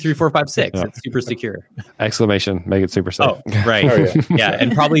 Password 1 2 3 4 5 6. Yeah. It's super secure. Exclamation, make it super safe. Oh, right. Yeah.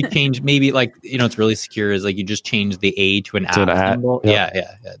 And probably change maybe like, it's really secure is like you just change the A to an at symbol. Yep.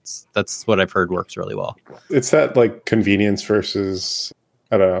 Yeah. That's what I've heard works really well. It's that like convenience versus,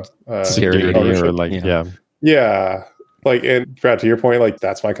 I don't know, security or like, yeah. Like, and Brad, to your point, like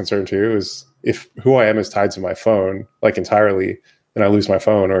that's my concern too, is if who I am is tied to my phone, like entirely, and I lose my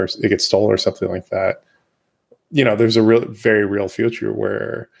phone or it gets stolen or something like that, there's a very real future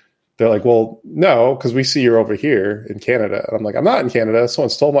where they're like, well, no, because we see you're over here in Canada. And I'm like, I'm not in Canada. Someone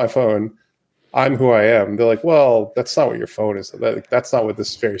stole my phone. I'm who I am. They're like, well, that's not what your phone is. That's not what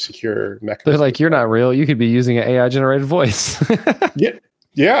this very secure mechanism. They're like, you're not real. You could be using an AI generated voice.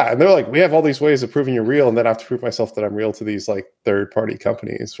 Yeah. And they're like, we have all these ways of proving you're real. And then I have to prove myself that I'm real to these like third party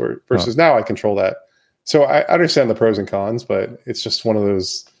companies versus now I control that. So I understand the pros and cons, but it's just one of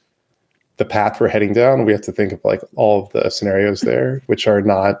those, the path we're heading down. We have to think of like all of the scenarios there, which are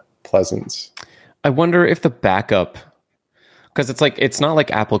not pleasant. I wonder if the backup, because it's not like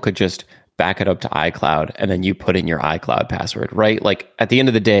Apple could just back it up to iCloud and then you put in your iCloud password, right? Like at the end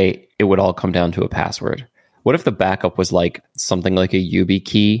of the day, it would all come down to a password. What if the backup was like something like a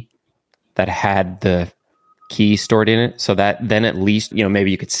YubiKey that had the key stored in it, so that then at least,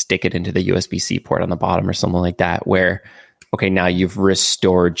 maybe you could stick it into the USB-C port on the bottom or something like that, where, okay, now you've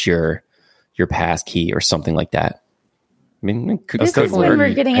restored your pass key or something like that. I mean, this is when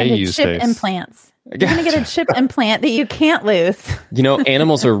we're getting into chip implants. You're going to get a chip implant that you can't lose.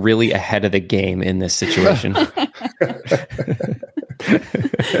 Animals are really ahead of the game in this situation.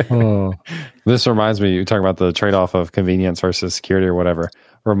 This reminds me, you talking about the trade-off of convenience versus security or whatever.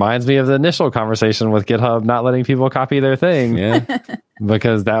 Reminds me of the initial conversation with GitHub not letting people copy their thing. Yeah.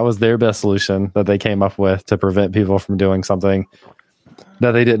 Because that was their best solution that they came up with to prevent people from doing something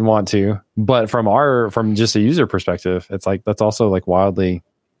that they didn't want to. But from just a user perspective, it's like that's also like wildly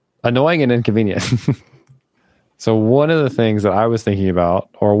annoying and inconvenient. So one of the things that I was thinking about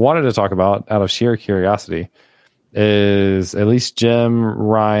or wanted to talk about out of sheer curiosity is at least Jem,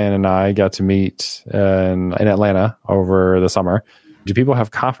 Ryan, and I got to meet in Atlanta over the summer. Do people have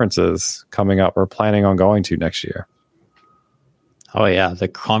conferences coming up or planning on going to next year? Oh yeah, the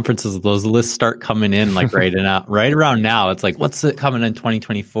conferences, those lists start coming in like right around now. It's like, what's it coming in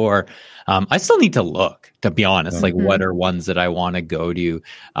 2024? I still need to look, to be honest, like what are ones that I want to go to.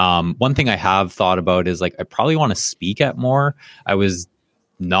 One thing I have thought about is like, I probably want to speak at more. I was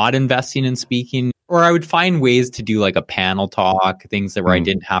not investing in speaking, or I would find ways to do like a panel talk, things that where I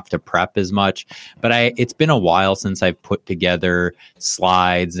didn't have to prep as much. But it's been a while since I've put together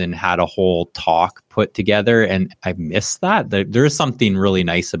slides and had a whole talk put together, and I missed that. There's something really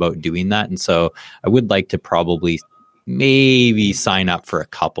nice about doing that. And so I would like to probably maybe sign up for a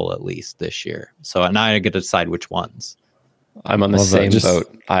couple at least this year. So now I get to decide which ones. I'm on the same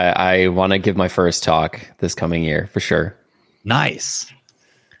boat. I want to give my first talk this coming year for sure. Nice.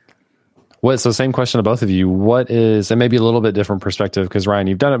 So same question to both of you. What is, and maybe a little bit different perspective, because Ryan,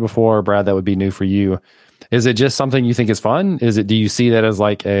 you've done it before. Brad, that would be new for you. Is it just something you think is fun? Do you see that as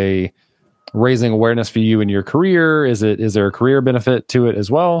like a raising awareness for you in your career? Is there a career benefit to it as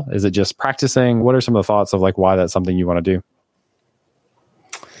well? Is it just practicing? What are some of the thoughts of like why that's something you want to do?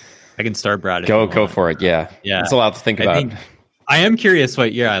 I can start, Brad. Go for it. Yeah. It's a lot to think about. I am curious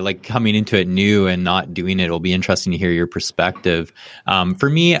what, like coming into it new and not doing it will be interesting to hear your perspective. For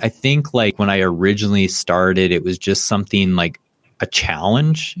me, I think like when I originally started, it was just something like a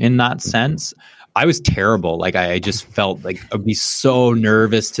challenge in that sense. I was terrible. Like I just felt like I'd be so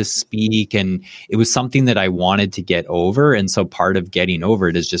nervous to speak, and it was something that I wanted to get over. And so part of getting over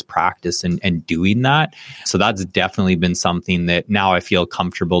it is just practice and doing that. So that's definitely been something that now I feel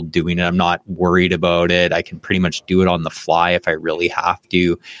comfortable doing it. I'm not worried about it. I can pretty much do it on the fly if I really have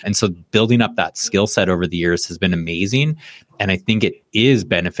to. And so building up that skill set over the years has been amazing. And I think it is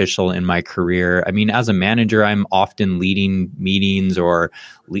beneficial in my career. I mean, as a manager, I'm often leading meetings or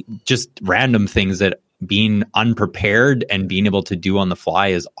just random things that being unprepared and being able to do on the fly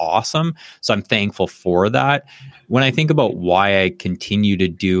is awesome. So I'm thankful for that. When I think about why I continue to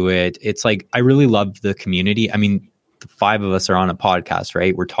do it, it's like I really love the community. I mean, the 5 of us are on a podcast,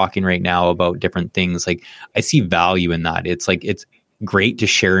 right? We're talking right now about different things. Like I see value in that. It's like it's great to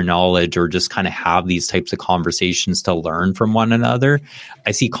share knowledge or just kind of have these types of conversations to learn from one another.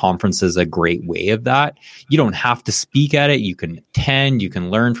 I see conferences a great way of that. You don't have to speak at it. You can attend, you can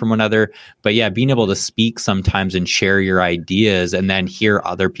learn from one another. But yeah, being able to speak sometimes and share your ideas and then hear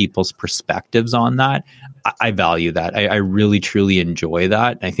other people's perspectives on that, I value that. I really, truly enjoy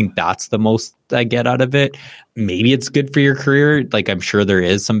that. I think that's the most I get out of it. Maybe it's good for your career. Like I'm sure there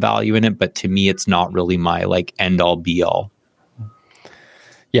is some value in it, but to me, it's not really my like end all be all.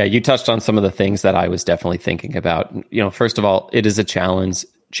 Yeah, you touched on some of the things that I was definitely thinking about. You know, first of all, it is a challenge.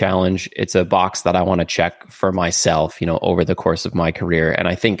 It's a box that I want to check for myself, you know, over the course of my career. And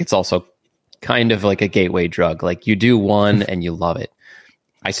I think it's also kind of like a gateway drug. Like you do one and you love it.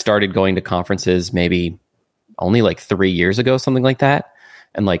 I started going to conferences maybe only like 3 years ago, something like that.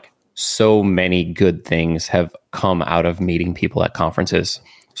 And like so many good things have come out of meeting people at conferences.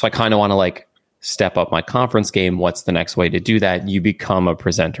 So I kind of want to like step up my conference game. What's the next way to do that? You become a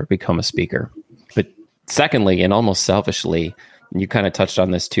presenter, become a speaker. But secondly, and almost selfishly, and you kind of touched on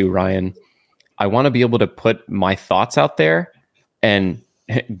this too, Ryan, I want to be able to put my thoughts out there and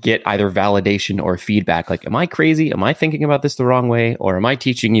get either validation or feedback. Like, am I crazy? Am I thinking about this the wrong way? Or am I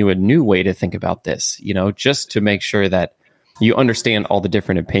teaching you a new way to think about this? You know, just to make sure that you understand all the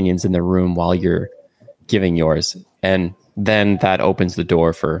different opinions in the room while you're giving yours. And then that opens the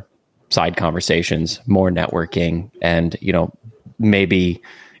door for side conversations, more networking, and, you know, maybe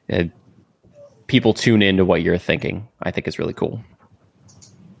people tune into what you're thinking. I think it's really cool.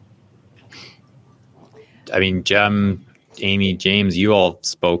 I mean, Jem, Amy, James, you all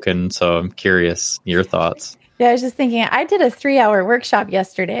spoken, so I'm curious your thoughts. Yeah, I was just thinking, I did a 3-hour workshop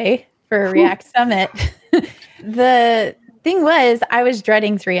yesterday for React Summit. The thing was, I was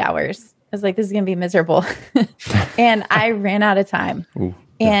dreading 3 hours. I was like, this is going to be miserable. And I ran out of time. Ooh.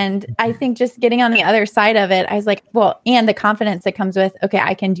 And I think just getting on the other side of it, I was like, well, and the confidence that comes with, okay,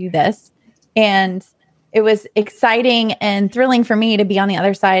 I can do this. And it was exciting and thrilling for me to be on the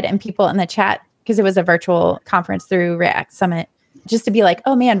other side and people in the chat, because it was a virtual conference through React Summit, just to be like,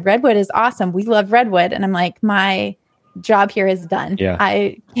 oh man, Redwood is awesome. We love Redwood. And I'm like, my job here is done. Yeah.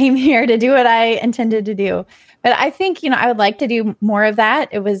 I came here to do what I intended to do. But I think, you know, I would like to do more of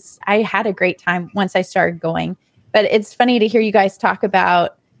that. I had a great time once I started going. But it's funny to hear you guys talk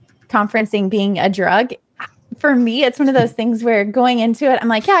about conferencing being a drug. For me, it's one of those things where going into it, I'm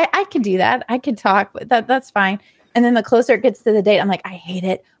like, yeah, I could do that. I could talk, but that's fine. And then the closer it gets to the date, I'm like, I hate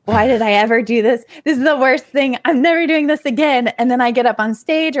it. Why did I ever do this? This is the worst thing. I'm never doing this again. And then I get up on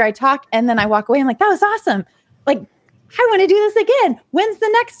stage or I talk and then I walk away. I'm like, that was awesome. Like, I want to do this again. When's the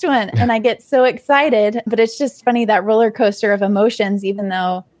next one? And I get so excited. But it's just funny, that roller coaster of emotions, even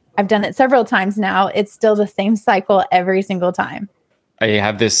though I've done it several times now, it's still the same cycle every single time. I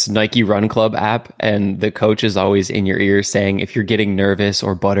have this Nike Run Club app, and the coach is always in your ear saying, if you're getting nervous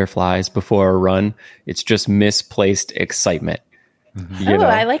or butterflies before a run, it's just misplaced excitement. Mm-hmm. You know?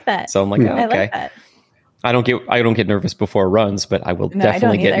 I like that. So I'm like, okay. I like that. I don't get nervous before runs, but I will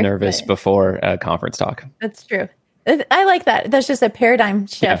definitely get nervous before a conference talk. That's true. I like that. That's just a paradigm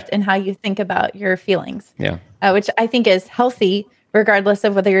shift in how you think about your feelings. Yeah. Which I think is healthy, regardless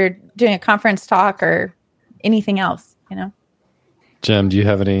of whether you're doing a conference talk or anything else, you know? Jem, do you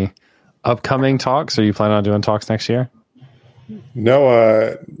have any upcoming talks? Are you planning on doing talks next year?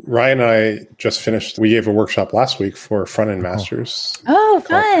 No, Ryan and I just finished. We gave a workshop last week for Frontend Masters. Oh,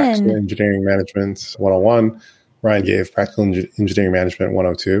 fun. Engineering Management 101. Ryan gave Practical Engineering Management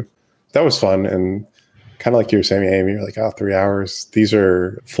 102. That was fun and kind of like you were saying, Amy, you're like, oh, 3 hours. These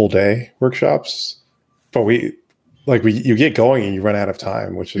are full day workshops, but you get going and you run out of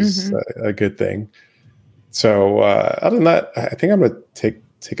time, which is a good thing. So other than that, I think I'm going to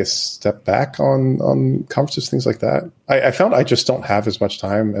take a step back on conferences, things like that. I found I just don't have as much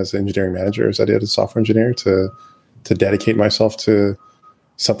time as an engineering manager as I did as a software engineer to dedicate myself to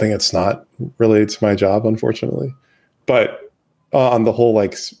something that's not related to my job, unfortunately. But on the whole,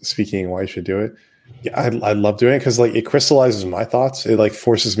 like speaking why you should do it, yeah, I love doing it because like it crystallizes my thoughts. It like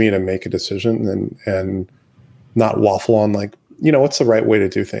forces me to make a decision and not waffle on like, what's the right way to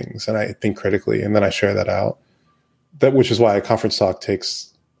do things. And I think critically, and then I share that out. Which is why a conference talk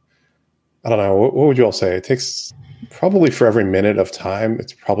takes, I don't know, what would you all say? It takes probably for every minute of time,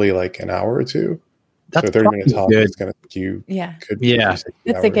 it's probably like an hour or two. That's so a 30-minute talk is going to take you. Yeah.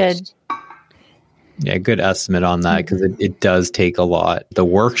 It's a good. Yeah, good estimate on that because it does take a lot. The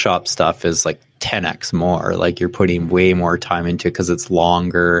workshop stuff is like 10x more. Like you're putting way more time into it because it's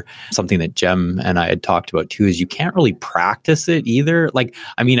longer. Something that Jem and I had talked about too is you can't really practice it either. Like,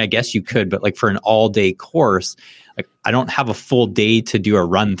 I mean, I guess you could, but like for an all-day course, like I don't have a full day to do a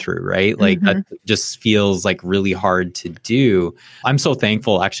run through, right? Like that just feels like really hard to do. I'm so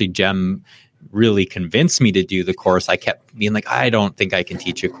thankful. Actually, Jem really convinced me to do the course. I kept being like, I don't think I can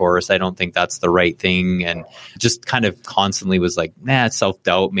teach a course. I don't think that's the right thing. And just kind of constantly was like,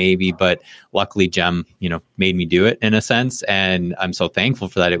 self-doubt maybe. But luckily Jem, made me do it in a sense. And I'm so thankful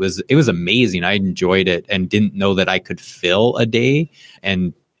for that. It was amazing. I enjoyed it and didn't know that I could fill a day.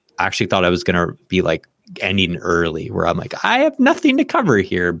 And I actually thought I was going to be like ending early where I'm like, I have nothing to cover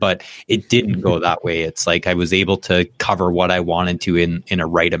here, but it didn't go that way. It's like I was able to cover what I wanted to in a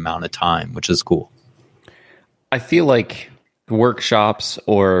right amount of time, which is cool. I feel like workshops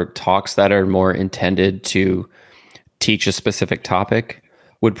or talks that are more intended to teach a specific topic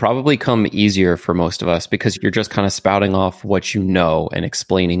would probably come easier for most of us because you're just kind of spouting off what you know and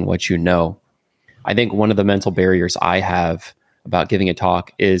explaining what you know. I think one of the mental barriers I have about giving a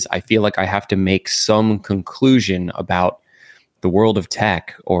talk is I feel like I have to make some conclusion about the world of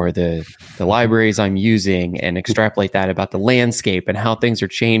tech or the libraries I'm using and extrapolate that about the landscape and how things are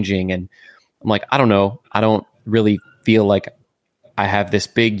changing. And I'm like, I don't know. I don't really feel like I have this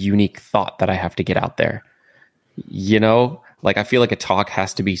big, unique thought that I have to get out there. Like I feel like a talk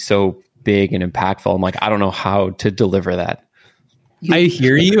has to be so big and impactful. I'm like, I don't know how to deliver that. I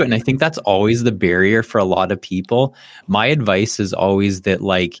hear you. And I think that's always the barrier for a lot of people. My advice is always that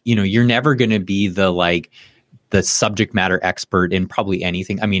you're never going to be the subject matter expert in probably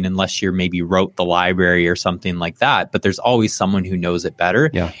anything. I mean, unless you're maybe wrote the library or something like that, but there's always someone who knows it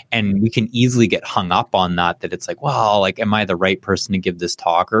better. Yeah. And we can easily get hung up on that it's like, well, like, am I the right person to give this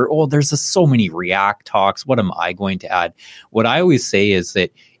talk? Or, oh, there's so many React talks. What am I going to add? What I always say is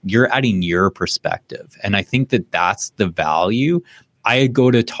that you're adding your perspective. And I think that that's the value. I go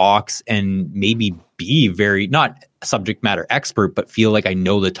to talks and maybe be very, not a subject matter expert, but feel like I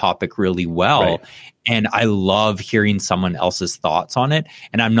know the topic really well. Right. And I love hearing someone else's thoughts on it.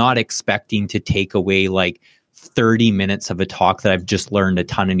 And I'm not expecting to take away like 30 minutes of a talk that I've just learned a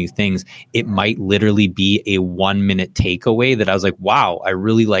ton of new things. It might literally be a 1 minute takeaway that I was like, wow, I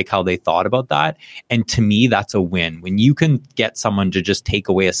really like how they thought about that. And to me, that's a win. When you can get someone to just take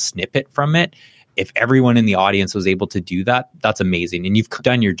away a snippet from it, if everyone in the audience was able to do that, that's amazing. And you've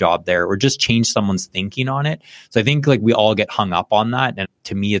done your job there or just changed someone's thinking on it. So I think like we all get hung up on that. And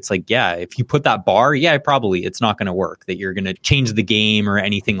to me, it's like, yeah, if you put that bar, probably it's not going to work, that you're going to change the game or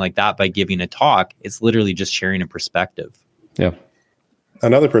anything like that by giving a talk. It's literally just sharing a perspective. Yeah.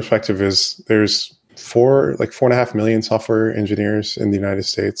 Another perspective is there's 4.5 million software engineers in the United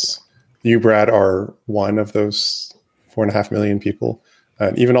States. You, Brad, are one of those 4.5 million people.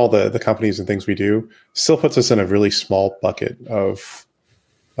 And even all the companies and things we do still puts us in a really small bucket of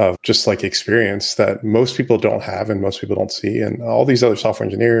just like experience that most people don't have and most people don't see. And all these other software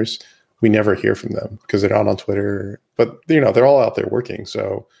engineers, we never hear from them because they're not on Twitter, but they're all out there working.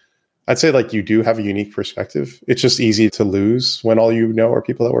 So I'd say like you do have a unique perspective. It's just easy to lose when all you know are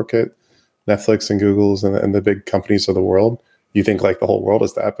people that work at Netflix and Google's and the big companies of the world. You think like the whole world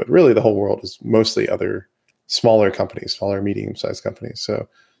is that, but really the whole world is mostly other smaller companies, smaller, medium-sized companies. So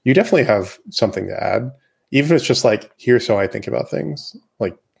you definitely have something to add, even if it's just like, here's how I think about things.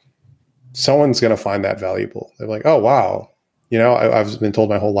 Like someone's going to find that valuable. They're like, oh, wow. I've been told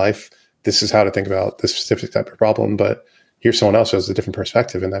my whole life, this is how to think about this specific type of problem, but here's someone else who has a different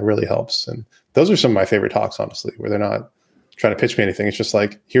perspective, and that really helps. And those are some of my favorite talks, honestly, where they're not trying to pitch me anything. It's just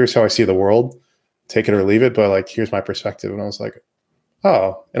like, here's how I see the world, take it or leave it, but like, here's my perspective. And I was like,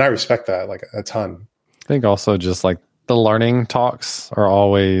 oh, and I respect that like a ton. I think also just like the learning talks are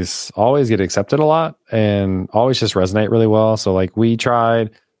always get accepted a lot and always just resonate really well. So like we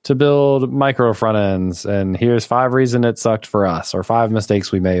tried to build micro front ends and here's 5 reasons it sucked for us, or 5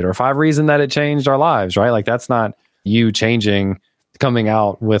 mistakes we made, or 5 reasons that it changed our lives, right? Like that's not you coming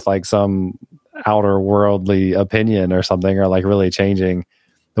out with like some outer worldly opinion or something, or like really changing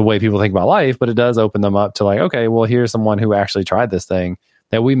the way people think about life, but it does open them up to like, okay, well, here's someone who actually tried this thing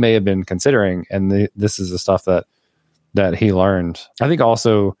that we may have been considering. And this is the stuff that he learned. I think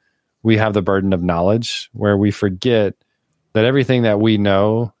also we have the burden of knowledge where we forget that everything that we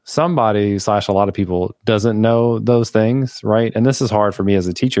know, somebody / a lot of people doesn't know those things, right? And this is hard for me as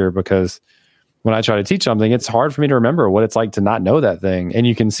a teacher because when I try to teach something, it's hard for me to remember what it's like to not know that thing. And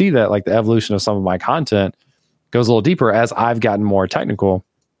you can see that like the evolution of some of my content goes a little deeper as I've gotten more technical.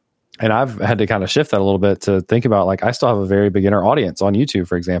 And I've had to kind of shift that a little bit to think about like, I still have a very beginner audience on YouTube,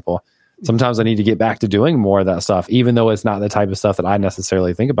 for example. Sometimes I need to get back to doing more of that stuff, even though it's not the type of stuff that I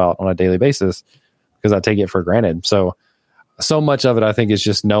necessarily think about on a daily basis because I take it for granted. So much of it, I think, is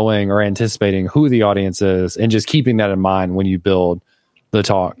just knowing or anticipating who the audience is and just keeping that in mind when you build the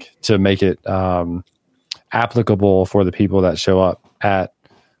talk to make it applicable for the people that show up at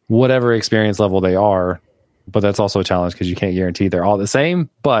whatever experience level they are. But that's also a challenge because you can't guarantee they're all the same,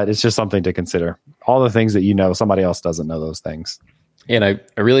 but it's just something to consider. All the things that you know, somebody else doesn't know those things. And I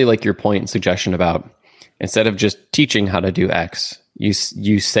really like your point and suggestion about instead of just teaching how to do X, you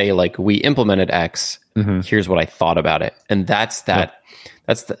say like, we implemented X, here's what I thought about it. And that's a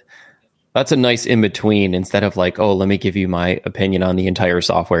nice in between instead of like, oh, let me give you my opinion on the entire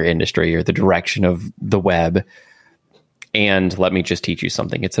software industry or the direction of the web. And let me just teach you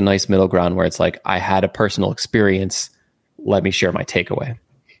something. It's a nice middle ground where it's like, I had a personal experience. Let me share my takeaway.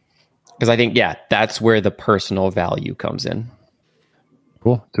 Because I think, that's where the personal value comes in.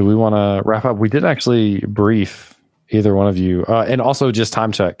 Cool. Do we want to wrap up? We did actually brief either one of you. And also just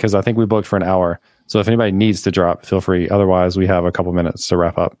time check, because I think we booked for an hour. So if anybody needs to drop, feel free. Otherwise, we have a couple minutes to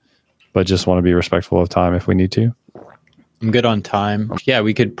wrap up. But just want to be respectful of time if we need to. I'm good on time. Yeah,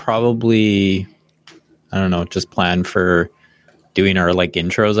 we could probably... I don't know, just plan for doing our like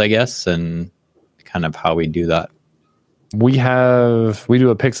intros, I guess, and kind of how we do that. We do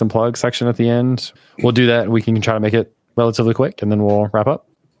a picks and plugs section at the end. We'll do that. We can try to make it relatively quick and then we'll wrap up.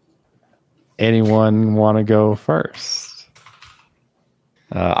 Anyone want to go first?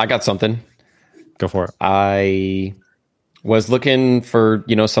 I got something. Go for it. I was looking for,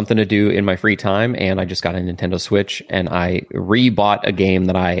 something to do in my free time, and I just got a Nintendo Switch, and I rebought a game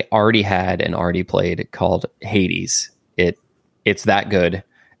that I already had and already played called Hades. It's that good.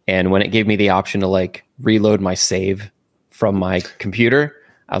 And when it gave me the option to like reload my save from my computer,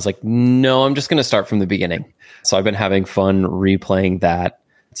 I was like, no, I'm just going to start from the beginning. So I've been having fun replaying that.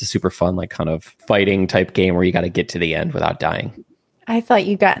 It's a super fun, like kind of fighting type game where you got to get to the end without dying. I thought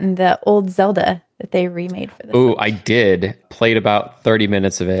you got in the old Zelda that they remade for this. Oh, I did. Played about 30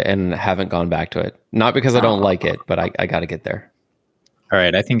 minutes of it and haven't gone back to it. Not because I don't like it, but I got to get there. All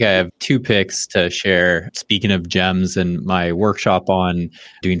right. I think I have 2 picks to share. Speaking of gems and my workshop on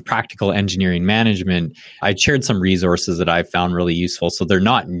doing practical engineering management, I shared some resources that I found really useful. So they're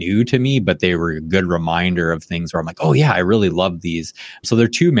not new to me, but they were a good reminder of things where I'm like, oh yeah, I really love these. So they're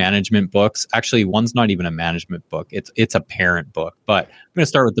 2 management books. Actually, one's not even a management book. It's a parent book, but I'm going to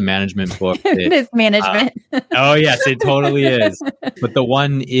start with the management book. It is management. Oh yes, it totally is. But the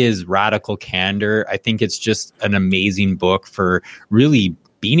one is Radical Candor. I think it's just an amazing book for really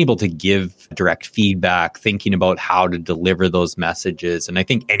being able to give direct feedback, thinking about how to deliver those messages. And I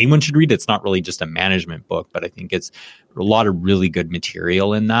think anyone should read it. It's not really just a management book, but I think it's a lot of really good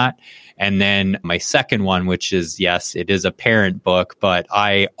material in that. And then my second one, which is, yes, it is a parent book, but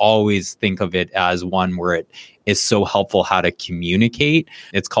I always think of it as one where it is so helpful how to communicate.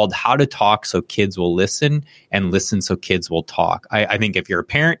 It's called How to Talk So Kids Will Listen and Listen So Kids Will Talk. I think if you're a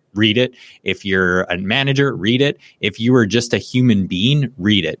parent, read it. If you're a manager, read it. If you are just a human being,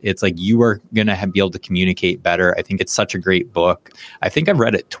 read it. It's like you are going to be able to communicate better. I think it's such a great book. I think I've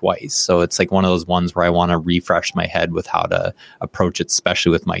read it twice. So it's like one of those ones where I want to refresh my head with how to approach it,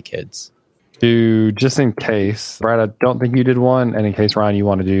 especially with my kids. Just in case, Brad, I don't think you did one. And in case, Ryan, you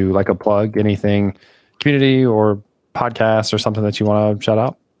want to do like a plug, anything, community or podcast or something that you want to shout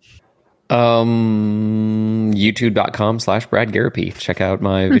out? YouTube.com/Brad Garapy. Check out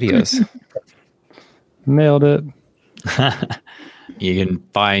my videos. Nailed it. You can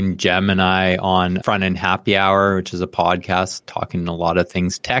find Jem and I on Frontend Happy Hour, which is a podcast talking a lot of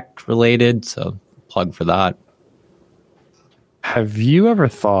things tech related. So plug for that. Have you ever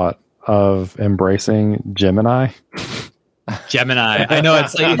thought of embracing Gemini? Gemini. I know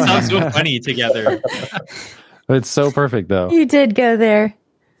it's like it sounds so funny together. It's so perfect though. You did go there.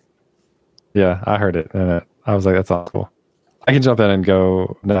 Yeah, I heard it, and I was like, that's awful. I can jump in and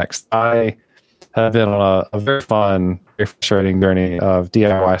go next. I have been on a very fun, very frustrating journey of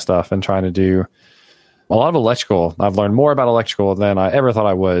DIY stuff and trying to do a lot of electrical. I've learned more about electrical than I ever thought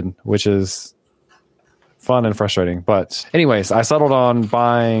I would, which is fun and frustrating. But anyways, I settled on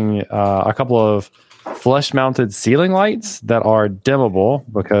buying a couple of flush-mounted ceiling lights that are dimmable,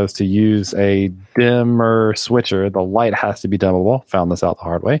 because to use a dimmer switcher, the light has to be dimmable. Found this out the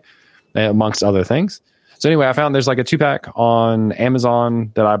hard way, amongst other things. So anyway, I found there's like a 2-pack on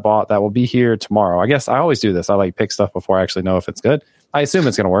Amazon that I bought that will be here tomorrow. I guess I always do this. I like pick stuff before I actually know if it's good. I assume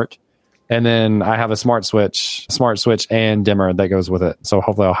it's going to work. And then I have a smart switch and dimmer that goes with it. So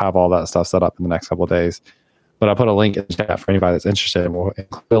hopefully I'll have all that stuff set up in the next couple of days. But I'll put a link in the chat for anybody that's interested. We'll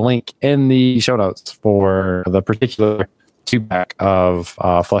include a link in the show notes for the particular 2-pack of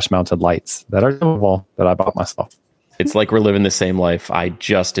flush-mounted lights that are dimmable that I bought myself. It's like we're living the same life. I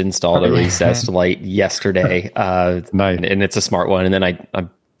just installed a recessed light yesterday, Nice. and it's a smart one. And then I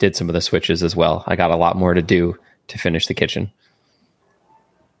did some of the switches as well. I got a lot more to do to finish the kitchen.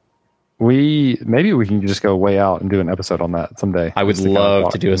 Maybe we can just go way out and do an episode on that someday. I would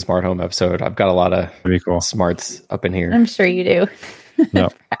love to do a smart home episode. I've got a lot of cool smarts up in here. I'm sure you do. No,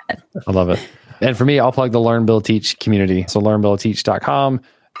 I love it. And for me, I'll plug the Learn, Build, Teach community. So learnbuildteach.com,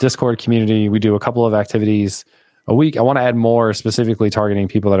 Discord community. We do a couple of activities a week. I want to add more, specifically targeting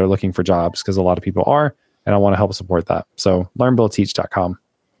people that are looking for jobs, because a lot of people are, and I want to help support that. So learnbuildteach.com.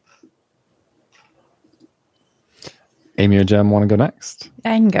 Amy or Jem want to go next?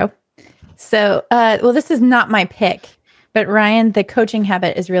 I can go. So, well, this is not my pick, but Ryan, the coaching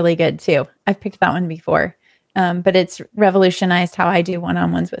habit is really good too. I've picked that one before, but it's revolutionized how I do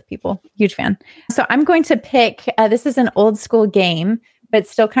one-on-ones with people. Huge fan. So I'm going to pick, this is an old school game, but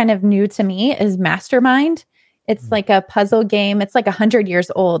still kind of new to me, is Mastermind. It's like a puzzle game. It's like 100 years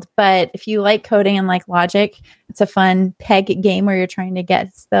old, but if you like coding and like logic, it's a fun peg game where you're trying to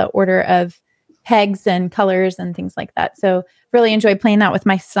guess the order of pegs and colors and things like that. So really enjoy playing that with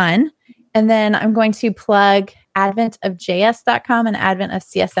my son. And then I'm going to plug adventofjs.com and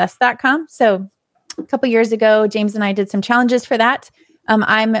adventofcss.com. So a couple years ago, James and I did some challenges for that.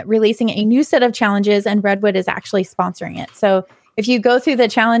 I'm releasing a new set of challenges, and Redwood is actually sponsoring it. So if you go through the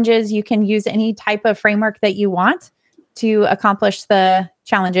challenges, you can use any type of framework that you want to accomplish the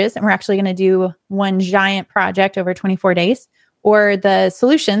challenges. And we're actually going to do one giant project over 24 days. Or the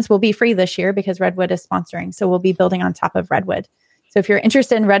solutions will be free this year because Redwood is sponsoring. So we'll be building on top of Redwood. So if you're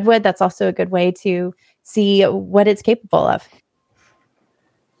interested in Redwood, that's also a good way to see what it's capable of.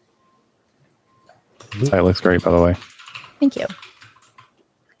 That looks great, by the way. Thank you.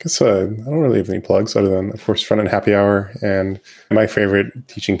 I guess I don't really have any plugs other than, of course, Frontend Happy Hour and my favorite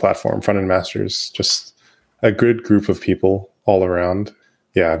teaching platform, Frontend Masters. Just a good group of people all around.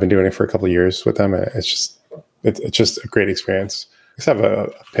 Yeah, I've been doing it for a couple of years with them. It's just a great experience. I just have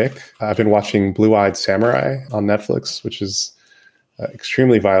a pick. I've been watching Blue-Eyed Samurai on Netflix, which is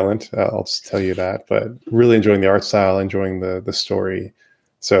extremely violent. I'll just tell you that, but really enjoying the art style, enjoying the story.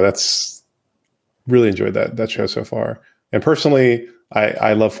 So that's really enjoyed that show so far. And personally,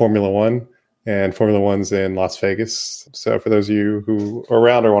 I love Formula One, and Formula One's in Las Vegas. So for those of you who are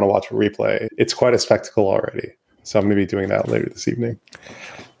around or want to watch a replay, it's quite a spectacle already. So I'm going to be doing that later this evening.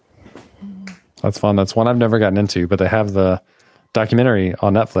 That's fun. That's one I've never gotten into, but they have the documentary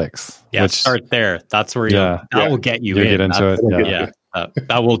on Netflix. Yeah, start there. That's where that will get you in. Get into it.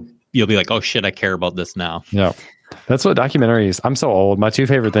 That will, you'll be like, oh shit, I care about this now. Yeah. That's what documentaries, I'm so old. My two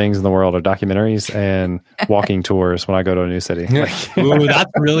favorite things in the world are documentaries and walking tours when I go to a new city. Ooh,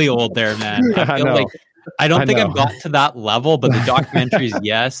 that's really old there, man. I feel like I don't think I've got to that level, but the documentaries,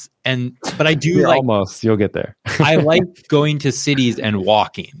 yes. But I do you'll get there. I like going to cities and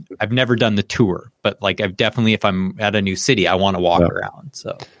walking. I've never done the tour, but like I've definitely, if I'm at a new city, I want to walk around.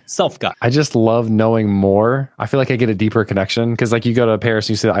 So self-guide. I just love knowing more. I feel like I get a deeper connection because like you go to Paris,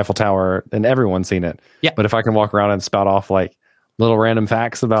 you see the Eiffel Tower and everyone's seen it. Yeah. But if I can walk around and spout off like little random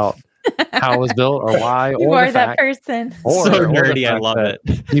facts about how it was built or why, you are that person. So nerdy, I love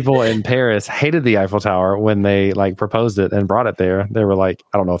it. People in Paris hated the Eiffel Tower when they like proposed it and brought it there. They were like,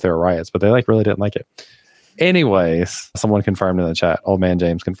 I don't know if they were riots, but they like really didn't like it. Anyways, someone confirmed in the chat. Old man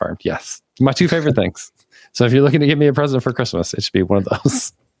James confirmed. Yes, my two favorite things. So if you're looking to give me a present for Christmas, it should be one of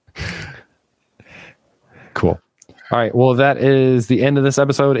those. Cool. All right. Well, that is the end of this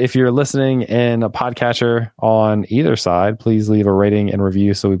episode. If you're listening in a podcatcher on either side, please leave a rating and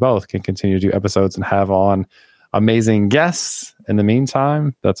review so we both can continue to do episodes and have on amazing guests. In the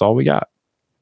meantime, that's all we got.